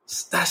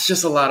 that's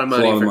just a lot of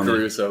money for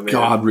Caruso, man.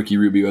 God, Ricky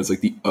Rubio has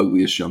like the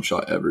ugliest jump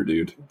shot ever,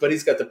 dude. But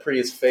he's got the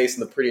prettiest face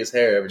and the prettiest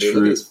hair ever,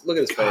 dude. Look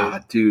at his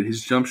face. Dude,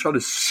 his jump shot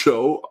is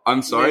so.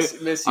 I'm sorry.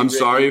 I'm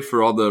sorry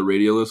for all the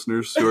radio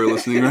listeners who are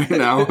listening right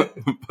now,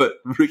 but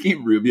Ricky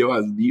Rubio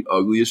has the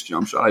ugliest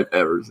jump shot I've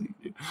ever seen,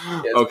 dude.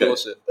 Yeah, it's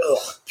bullshit. Ugh,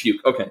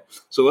 puke. Okay,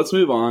 so let's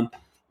move on.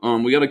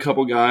 We got a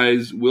couple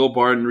guys. Will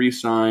Barton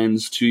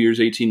re-signs 2 years,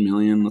 $18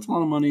 million. That's a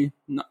lot of money.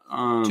 2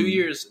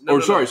 years. 2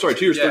 years,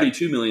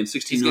 $32 million,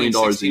 $16 million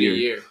a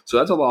year. So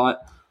that's a lot.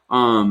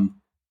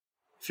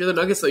 If you're the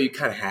Nuggets, though, you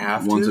kind of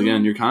have to. Once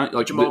again, you're kind of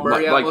like Jamal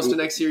Murray out most of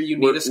next year. You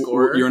need a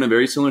scorer. You're in a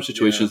very similar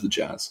situation as the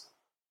Jazz.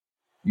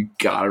 You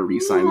gotta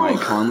re-sign Mike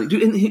Conley,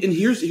 dude. And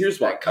here's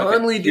why.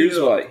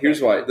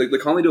 Here's why. The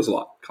Conley does a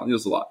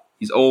lot.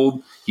 He's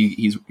old.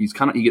 He's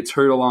kind of he gets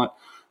hurt a lot.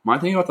 My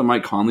thing about the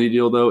Mike Conley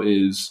deal though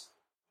is,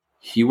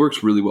 he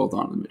works really well with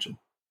Donovan Mitchell.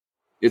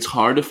 It's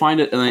hard to find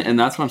it, and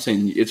that's what I'm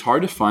saying. It's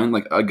hard to find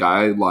like a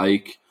guy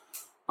like,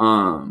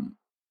 Devin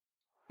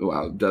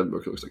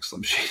Booker looks like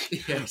Slim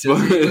Shady. Yeah,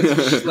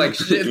 looks like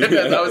shit.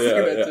 I was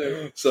thinking that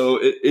too. So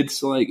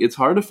it's like it's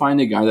hard to find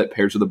a guy that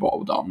pairs with the ball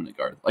with dominant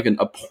guard, like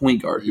a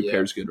point guard who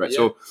pairs good, right? Yeah.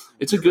 So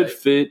it's a good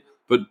fit,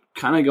 but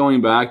kind of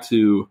going back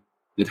to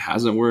it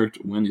hasn't worked.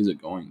 When is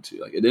it going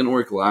to? Like it didn't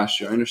work last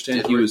year. I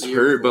understand he was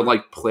hurt, but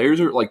like players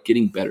are like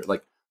getting better,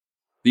 like.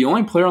 The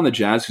only player on the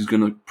Jazz who's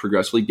going to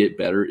progressively get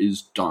better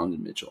is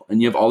Donovan Mitchell.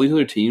 And you have all these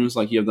other teams,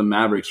 like you have the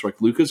Mavericks, like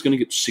Luka's going to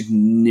get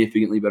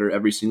significantly better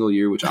every single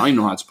year, which I don't even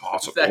know how it's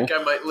possible. That guy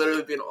might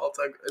literally be an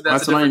all-time.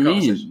 That's what I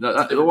mean.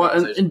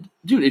 And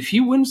dude, if he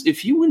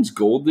wins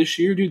gold this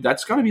year, dude,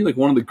 that's got to be like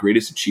one of the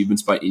greatest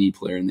achievements by any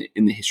player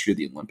in the history of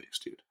the Olympics,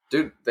 dude.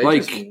 Dude,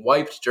 they just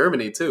wiped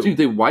Germany too. Dude,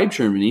 they wiped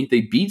Germany.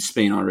 They beat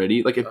Spain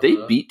already. Like if they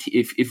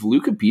if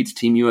Luka beats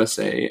Team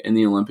USA in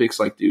the Olympics,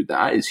 like dude,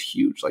 that is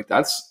huge. Like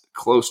that's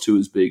close to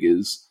as big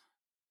as,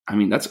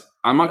 I'm not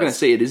going to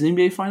say it is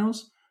NBA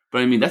Finals, but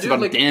I mean, that's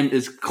about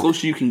as close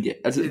as you can get.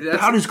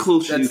 About as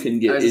close as you can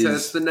get.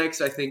 That's the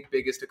next, I think,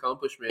 biggest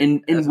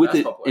accomplishment. And with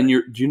it, and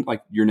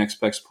your next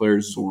best player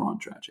is Zoran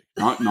Dragic.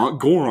 Not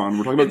Goran.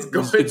 We're talking about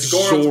it's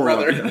Goran's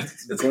brother.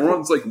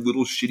 Goran's like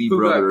little shitty who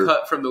brother. Got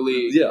cut from the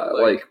league. Yeah,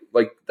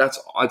 like that's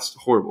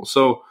horrible.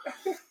 So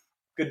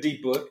good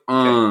deep book.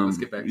 Okay, let's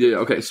get back to it.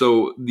 Okay.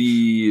 So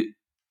we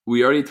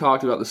already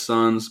talked about the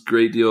Suns.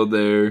 Great deal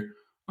there.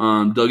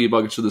 Dougie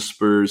Buckets to the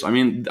Spurs. I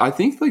mean, I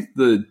think like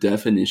the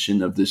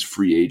definition of this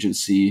free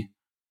agency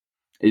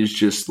is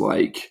just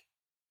like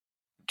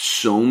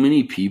so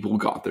many people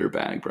got their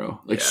bag, bro.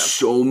 Like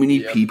so many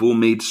people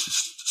made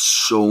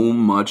so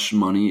much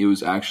money. It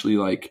was actually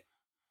like,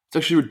 it's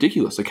actually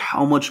ridiculous. Like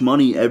how much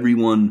money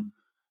everyone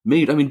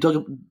made. I mean,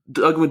 Doug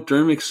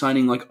McDermott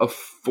signing like a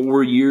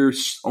 4-year,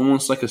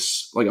 almost like a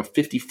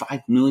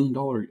 $55 million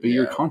a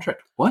year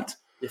contract. What?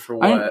 Yeah, for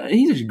what?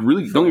 He's just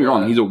really, don't get me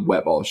wrong, he's a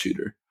wet ball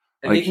shooter.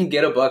 And he can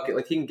get a bucket.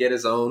 Like, he can get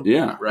his own.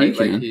 Yeah, right?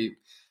 He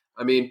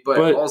can.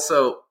 But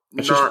also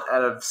not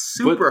at a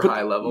super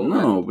high level.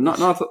 No,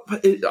 not.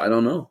 I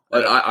don't know.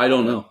 I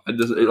don't know.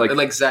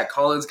 And Zach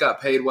Collins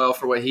got paid well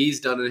for what he's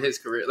done in his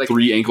career. Like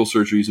 3 ankle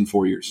surgeries in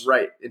 4 years.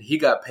 Right, and he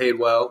got paid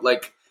well.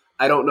 Like,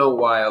 I don't know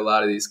why a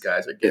lot of these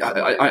guys are getting.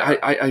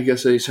 I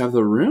guess they just have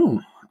the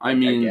room. I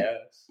mean,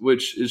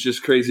 which is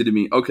just crazy to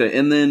me. Okay,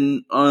 and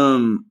then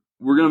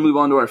we're gonna move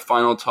on to our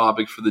final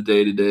topic for the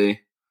day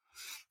today.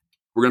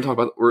 We're gonna talk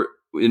about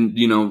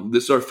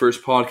this is our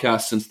first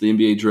podcast since the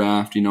NBA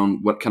draft.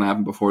 What kind of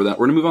happened before that.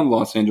 We're gonna move on to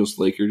Los Angeles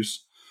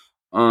Lakers.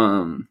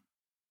 The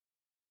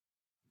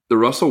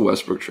Russell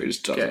Westbrook trade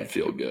just doesn't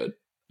feel good.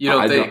 You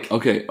don't think?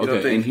 Okay.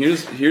 And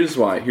here's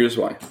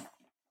why.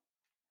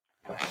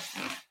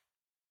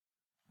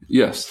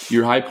 Yes,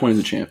 your high point is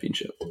a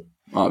championship,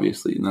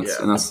 obviously, and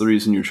that's the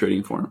reason you're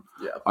trading for him.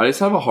 Yeah. I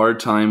just have a hard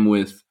time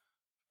with,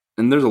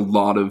 and there's a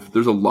lot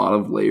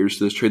of layers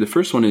to this trade. The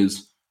first one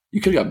is you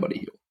could have got Buddy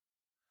Hield,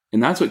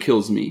 and that's what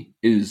kills me.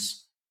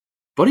 Is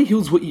Buddy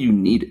Hield's what you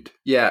needed?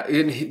 Yeah,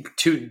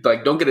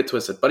 don't get it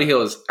twisted. Buddy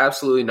Hield is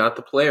absolutely not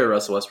the player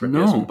Russell Westbrook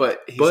is,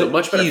 but he's a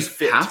much better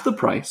fit. Half the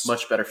price,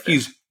 much better fit.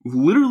 He's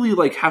literally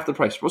like half the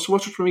price. Russell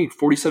Westbrook's making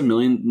 $47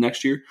 million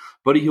next year.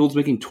 Buddy Hield's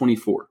making $24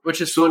 million,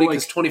 which is funny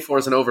because 24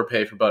 is an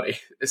overpay for Buddy,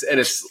 and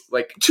it's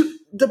like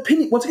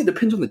once again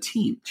depends on the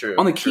team. True.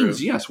 On the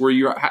Kings, yes, where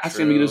you're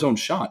asking him to get his own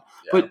shot,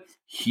 but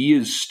he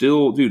is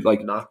still, he's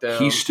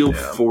still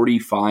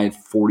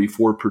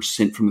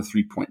 44% from the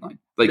 3-point line.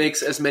 Like,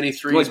 makes as many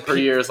threes per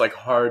year as like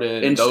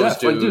Harden and those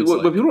Steph. dudes.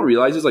 What people don't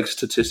realize is, like,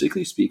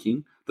 statistically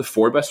speaking, the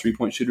 4 best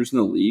 3-point shooters in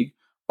the league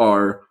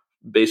are,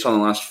 based on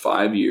the last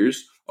 5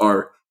 years,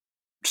 are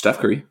Steph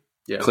Curry,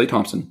 Klay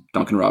Thompson,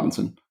 Duncan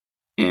Robinson,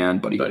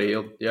 and Buddy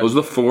Hield. Yeah. Those are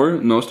the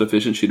 4 most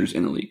efficient shooters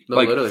in the league. No,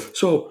 literally.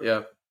 So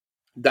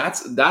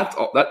that's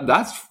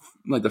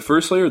like the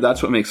first layer.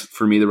 That's what makes,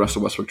 for me, the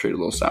Russell Westbrook trade a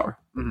little sour.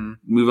 Mm-hmm.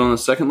 Move on to the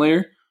second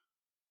layer.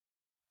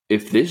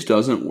 If this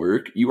doesn't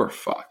work, you are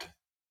fucked.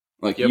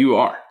 Like you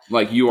are.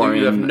 Like you are.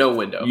 You have no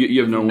window.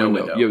 You have no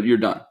window. You're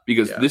done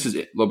because this is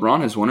it.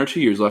 LeBron has 1 or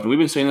 2 years left, and we've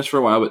been saying this for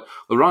a while. But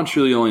LeBron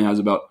truly only has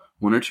about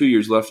 1 or 2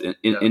 years left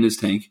in his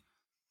tank.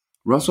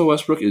 Russell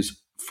Westbrook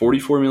is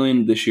 $44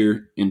 million this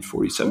year and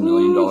 $47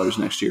 million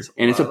next year,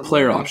 and it's a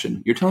player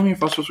option. You're telling me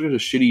if Russell Westbrook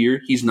has a shitty year,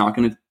 he's not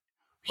going to.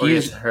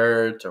 He's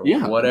hurt or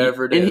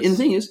whatever it is. And the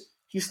thing is,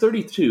 he's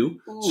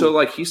 32, so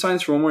like he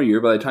signs for 1 more year.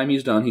 By the time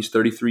he's done, he's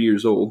 33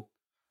 years old.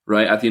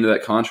 Right at the end of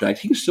that contract,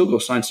 he can still go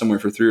sign somewhere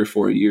for 3 or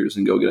 4 years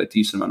and go get a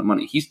decent amount of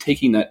money. He's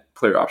taking that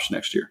player option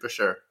next year for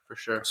sure.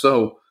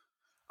 So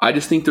I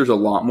just think there's a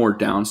lot more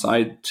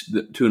downside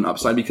to an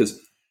upside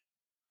because,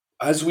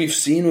 as we've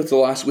seen with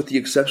the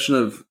exception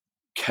of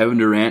Kevin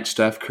Durant,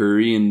 Steph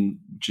Curry, and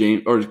Klay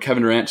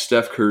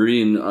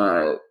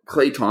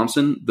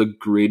Thompson, the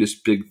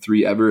greatest big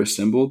 3 ever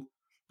assembled.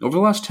 Over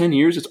the last 10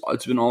 years,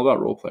 it's been all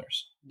about role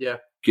players. Yeah.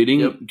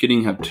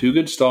 Have 2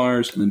 good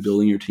stars and then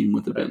building your team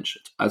with the bench.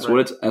 That's what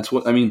it's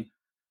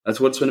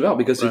been about.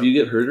 Because if you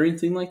get hurt or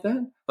anything like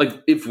that,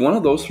 like if one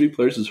of those 3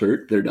 players is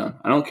hurt, they're done.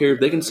 I don't care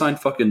if they can sign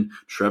fucking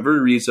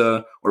Trevor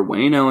Ariza or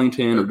Wayne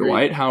Ellington or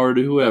Dwight Howard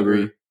or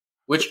whoever.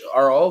 Which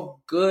are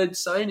all good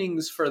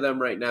signings for them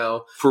right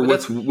now.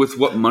 With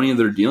what money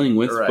they're dealing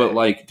with. Right. But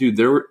like, dude,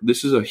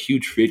 this is a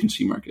huge free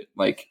agency market.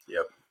 Like,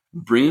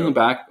 bringing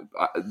back,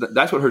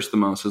 that's what hurts the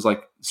most is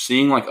like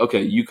seeing like,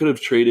 okay, you would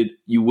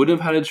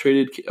have had to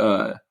traded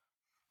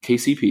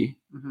KCP,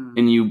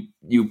 and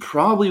you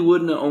probably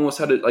wouldn't have almost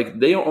had it. Like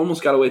they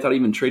almost got away without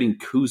even trading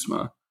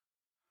Kuzma.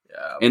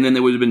 Yeah. And then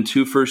there would have been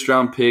 2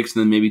 first-round picks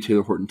and then maybe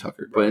Taylor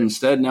Horton-Tucker. Right. But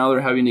instead now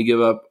they're having to give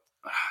up.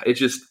 It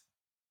just...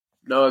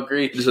 No,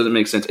 agree. This doesn't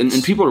make sense.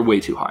 And people are way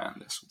too high on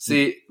this.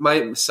 See,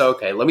 let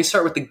me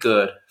start with the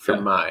good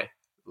for my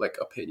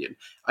opinion.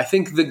 I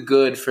think the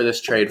good for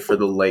this trade for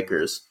the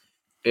Lakers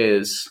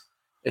is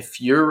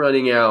if you're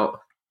running out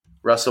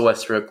Russell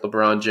Westbrook,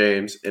 LeBron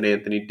James, and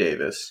Anthony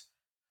Davis,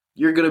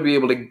 you're going to be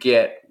able to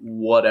get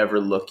whatever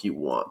look you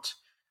want.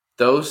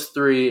 Those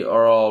 3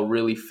 are all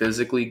really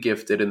physically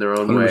gifted in their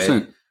own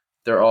 100%. Way.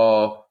 They're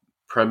all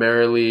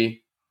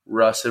primarily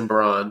Russ and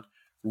Bron.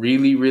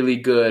 Really, really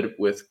good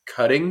with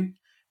cutting,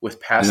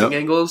 with passing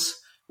angles,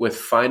 with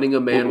finding a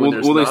man when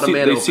there's not a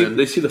man open.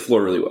 They see the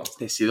floor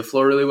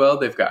really well.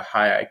 They've got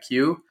high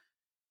IQ.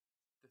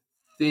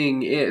 The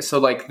thing is, so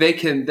like they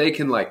can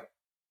like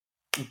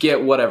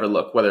get whatever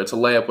look, whether it's a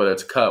layup, whether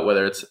it's a cut,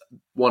 whether it's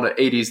one of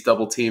 80s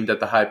double teamed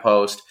at the high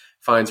post,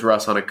 finds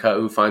Russ on a cut,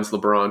 who finds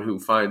LeBron, who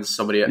finds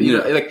somebody.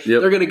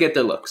 They're going to get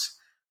their looks.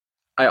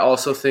 I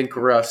also think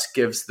Russ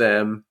gives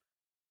them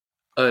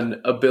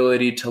an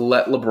ability to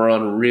let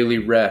LeBron really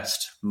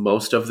rest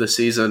most of the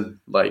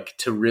season, like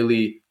to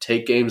really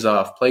take games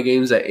off, play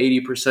games at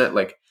 80%.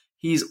 Like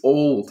he's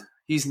old.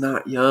 He's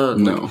not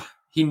young. No.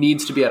 He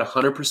needs to be at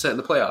 100% in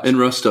the playoffs. And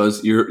Russ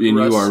does. You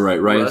are right.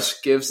 Russ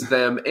gives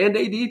them, and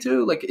AD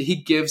too, like he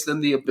gives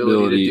them the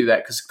ability to do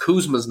that because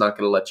Kuzma's not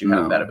going to let you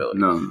have that ability.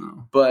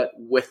 No. But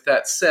with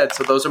that said,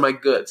 so those are my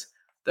goods.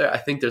 I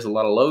think there's a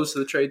lot of lows to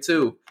the trade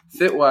too.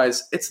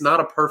 Fit-wise, it's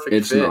not a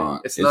perfect fit.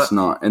 It's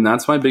not. And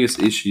that's my biggest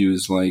issue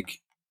is like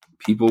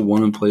people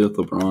want to play with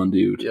LeBron,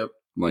 dude. Yep.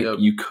 Like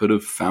you could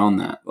have found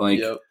that.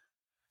 Like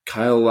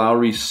Kyle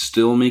Lowry's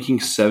still making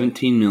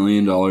 $17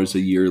 million a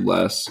year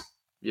less.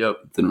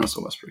 Than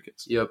Russell Westbrook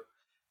is.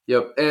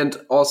 And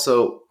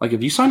also, like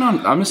if you sign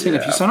on, I'm just saying,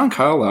 if you sign on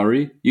Kyle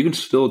Lowry, you can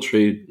still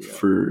trade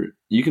for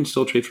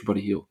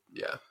Buddy Hield.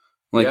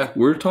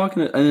 We're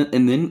talking,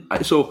 and then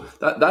so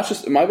that's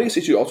just my biggest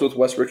issue. Also with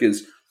Westbrook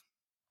is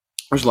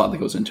there's a lot that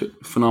goes into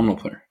it. Phenomenal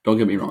player, don't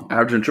get me wrong,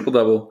 averaging a triple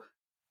double.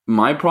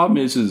 My problem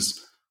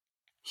is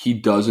he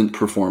doesn't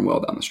perform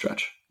well down the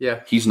stretch.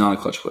 He's not a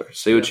clutch player.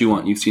 Say what you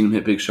want. You've seen him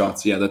hit big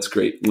shots. Yeah, that's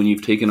great. When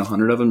you've taken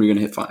 100 of them, you're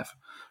going to hit 5.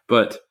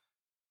 But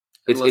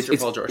Unless you're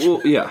Paul George. Well,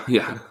 yeah.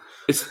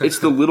 It's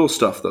the little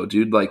stuff though,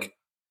 dude. Like,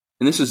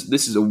 and this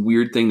is a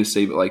weird thing to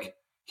say, but like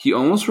he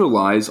almost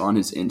relies on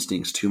his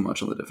instincts too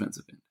much on the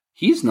defensive end.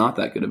 He's not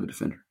that good of a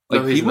defender.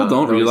 Like people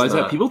don't realize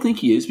that. People think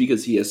he is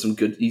because he has some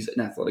good. He's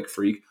an athletic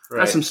freak.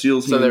 Has some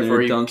steals. So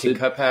therefore, he can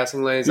cut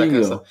passing lanes. That kind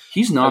of stuff.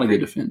 He's not a good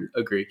defender.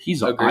 Agree.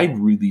 I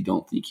really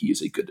don't think he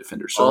is a good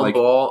defender. So on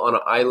ball on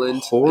an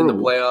island in the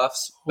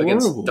playoffs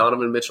against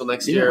Donovan Mitchell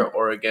next year,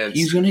 or against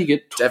he's going to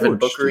get Devin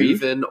Booker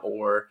dude.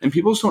 And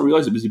people just don't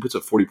realize it because he puts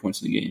up 40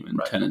 points in the game and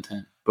 10 and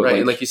 10. But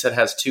and like you said,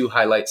 has 2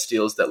 highlight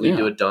steals that lead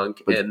to a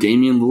dunk. But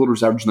Damian Lillard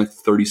was averaging like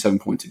 37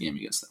 points a game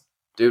against them.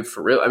 Dude,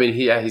 for real. I mean,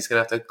 he's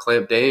gonna have to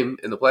clamp Dame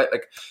in the play.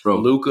 Like, bro,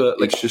 Luka.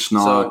 Like, it's just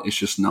not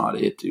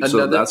it, dude.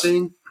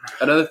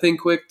 Another thing,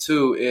 quick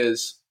too,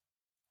 is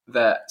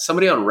that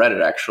somebody on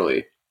Reddit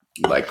actually,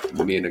 like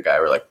me and a guy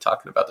were like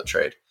talking about the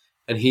trade,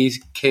 and he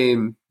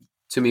came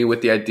to me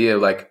with the idea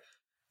of like,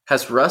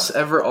 has Russ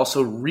ever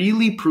also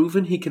really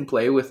proven he can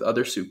play with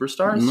other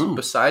superstars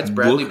besides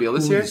Bradley Beal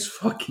this year? He's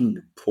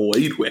fucking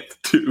played with,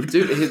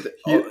 dude.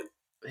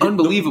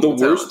 Unbelievable.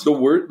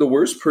 The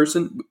worst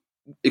person.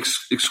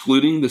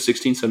 Excluding the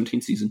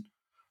 16-17 season,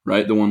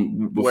 right? The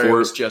one before where it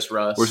was just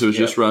Russ. Where it was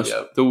just Russ.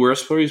 Yep. The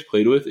worst player he's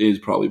played with is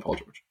probably Paul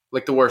George.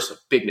 Like the worst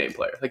big name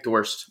player. Like the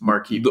worst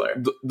marquee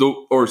player.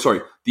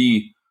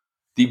 The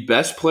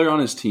best player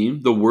on his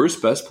team, the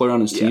worst best player on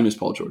his team is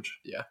Paul George.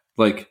 Yeah.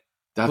 Like,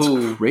 that's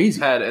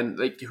crazy.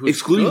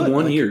 Excluding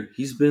 1 year.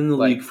 He's been in the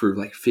league for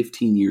like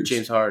 15 years.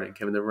 James Harden,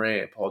 Kevin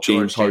Durant, Paul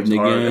George, James Harden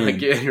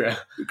again.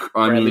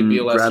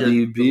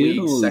 Bradley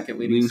Beal, second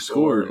leading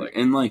scorer.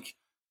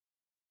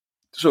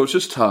 So it's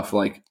just tough.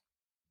 Like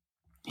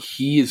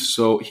he's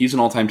an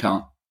all-time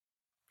talent.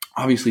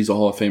 Obviously, he's a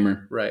Hall of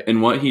Famer, right?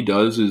 And what he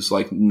does is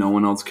like no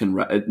one else is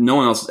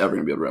ever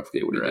going to be able to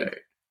replicate what he did.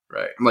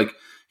 Right. Like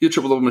he's a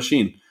triple-double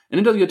machine, and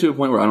it does get to a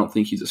point where I don't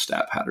think he's a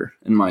stat patter,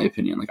 in my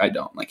opinion. Like I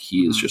don't. Like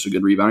he is just a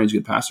good rebounder. He's a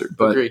good passer,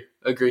 but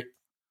agree.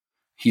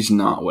 He's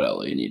not what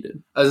LA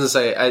needed. I was gonna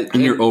say,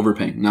 and you're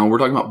overpaying. Now we're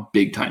talking about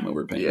big time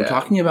overpaying. We're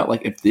talking about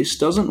like if this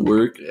doesn't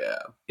work,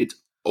 it's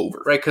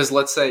over. Right, because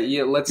let's say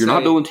you're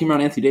not building a team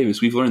around Anthony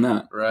Davis. We've learned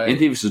that. Right.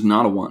 Anthony Davis is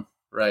not a 1.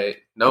 Right.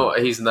 No,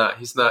 he's not.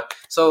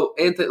 So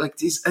Anthony, like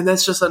these, and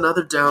that's just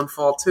another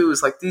downfall too.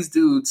 Is like these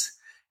dudes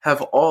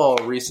have all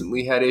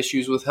recently had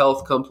issues with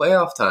health come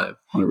playoff time.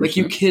 100%. Like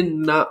you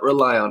cannot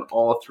rely on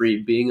all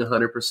 3 being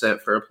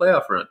 100% for a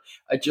playoff run.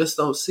 I just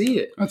don't see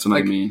it. That's what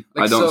I mean.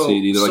 I don't see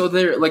it either. So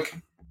they're like.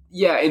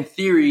 Yeah, in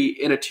theory,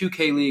 in a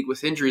 2K league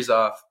with injuries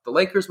off, the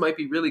Lakers might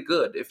be really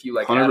good if you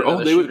like.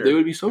 They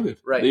would be so good.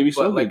 Right, they'd be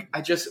so good. Like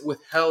I just with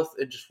health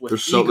and just with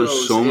there's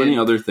so many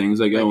other things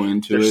that go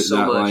into it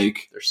that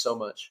like there's so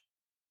much.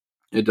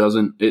 It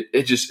doesn't.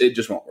 It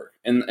just won't work.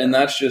 And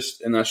that's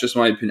just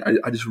my opinion.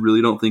 I just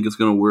really don't think it's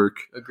going to work.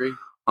 Agree.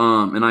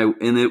 They're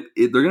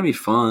gonna be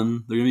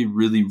fun. They're gonna be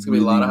really a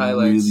lot of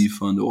highlights. Really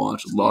fun to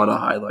watch. A lot of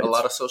highlights. A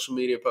lot of social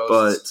media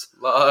posts.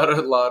 But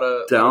a lot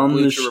of down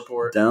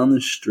the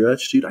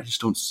stretch, dude. I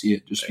just don't see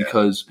it. Just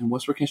because and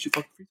Westbrook can't shoot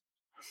fucking free.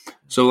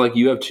 So like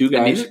you have 2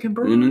 guys,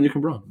 and neither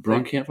can Bron.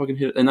 Bron can't fucking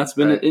hit it, and that's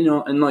been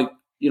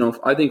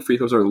I think free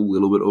throws are a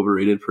little bit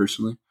overrated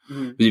personally.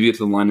 Mm-hmm. But if you get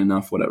to the line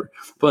enough, whatever.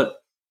 But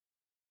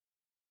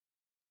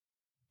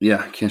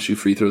yeah, can't shoot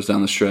free throws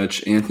down the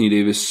stretch. Anthony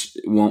Davis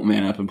won't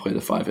man up and play the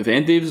 5. If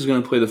Anthony Davis is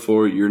going to play the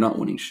 4, you're not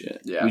winning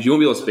shit. Yeah. Because you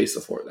won't be able to space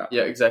the 4 that way.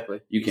 Yeah, exactly.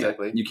 You can't.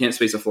 Exactly. You can't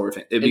space the 4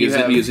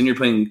 because then you're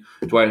playing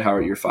Dwight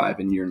Howard at your 5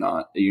 and you're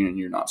not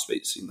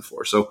spacing the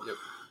 4. So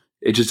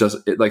it just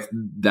doesn't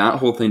that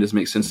whole thing doesn't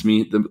make sense to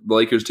me. The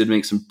Lakers did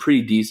make some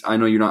pretty decent. I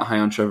know you're not high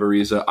on Trevor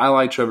Ariza. I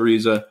like Trevor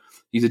Ariza.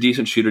 He's a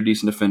decent shooter,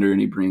 decent defender, and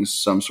he brings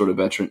some sort of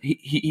veteran.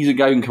 He's a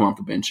guy who can come off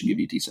the bench and give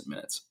you decent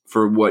minutes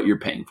for what you're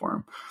paying for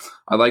him.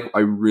 I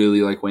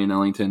really like Wayne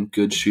Ellington,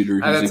 good shooter.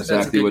 He's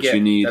exactly what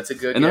you need. That's a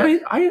good. And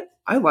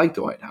I like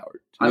Dwight Howard.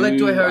 I like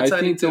Dwight Howard.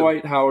 I think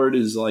Dwight Howard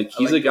is like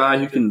he's a guy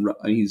who can.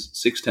 He's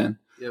 6'10".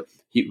 Yep.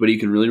 But he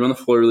can really run the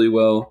floor really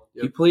well.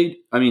 Yep. He played.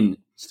 I mean,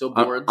 still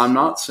boards. I'm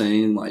not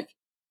saying like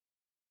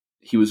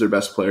he was their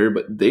best player,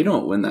 but they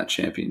don't win that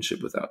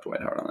championship without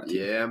Dwight Howard on that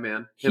team. Yeah,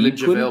 man. Him and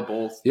JaVale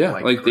both. Yeah,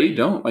 like they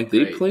don't. Like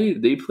they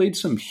played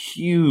some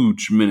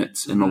huge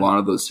minutes in a lot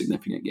of those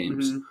significant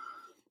games.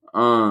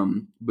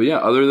 But yeah,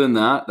 other than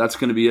that, that's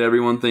going to be it,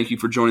 everyone. Thank you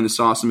for joining the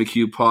Sauce and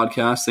McHugh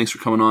podcast. Thanks for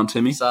coming on,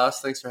 Timmy.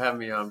 Sauce, thanks for having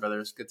me on, brother.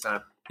 It's a good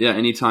time. Yeah,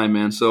 anytime,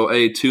 man. So,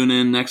 hey, tune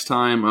in next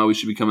time. We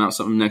should be coming out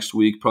something next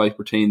week, probably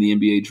pertaining to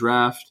the NBA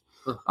draft.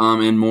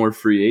 And more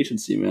free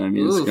agency, man. I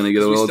mean, it's going to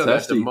get a little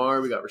testy. We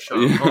got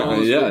Rashawn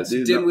Holmes. Yeah,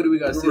 dude. Dinwiddie, we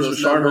got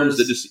Rashawn Holmes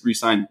that just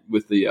re-signed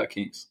with the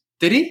Kings.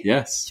 Did he?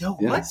 Yes. Yo,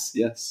 what?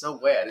 Yes. No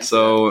way.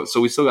 So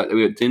we got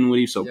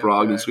Dinwiddie,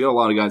 Brogdon. So we got a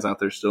lot of guys out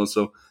there still.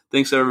 So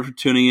thanks everyone for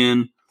tuning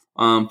in.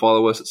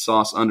 Follow us at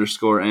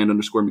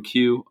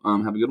sauce_and_McHugh.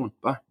 Have a good one.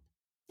 Bye.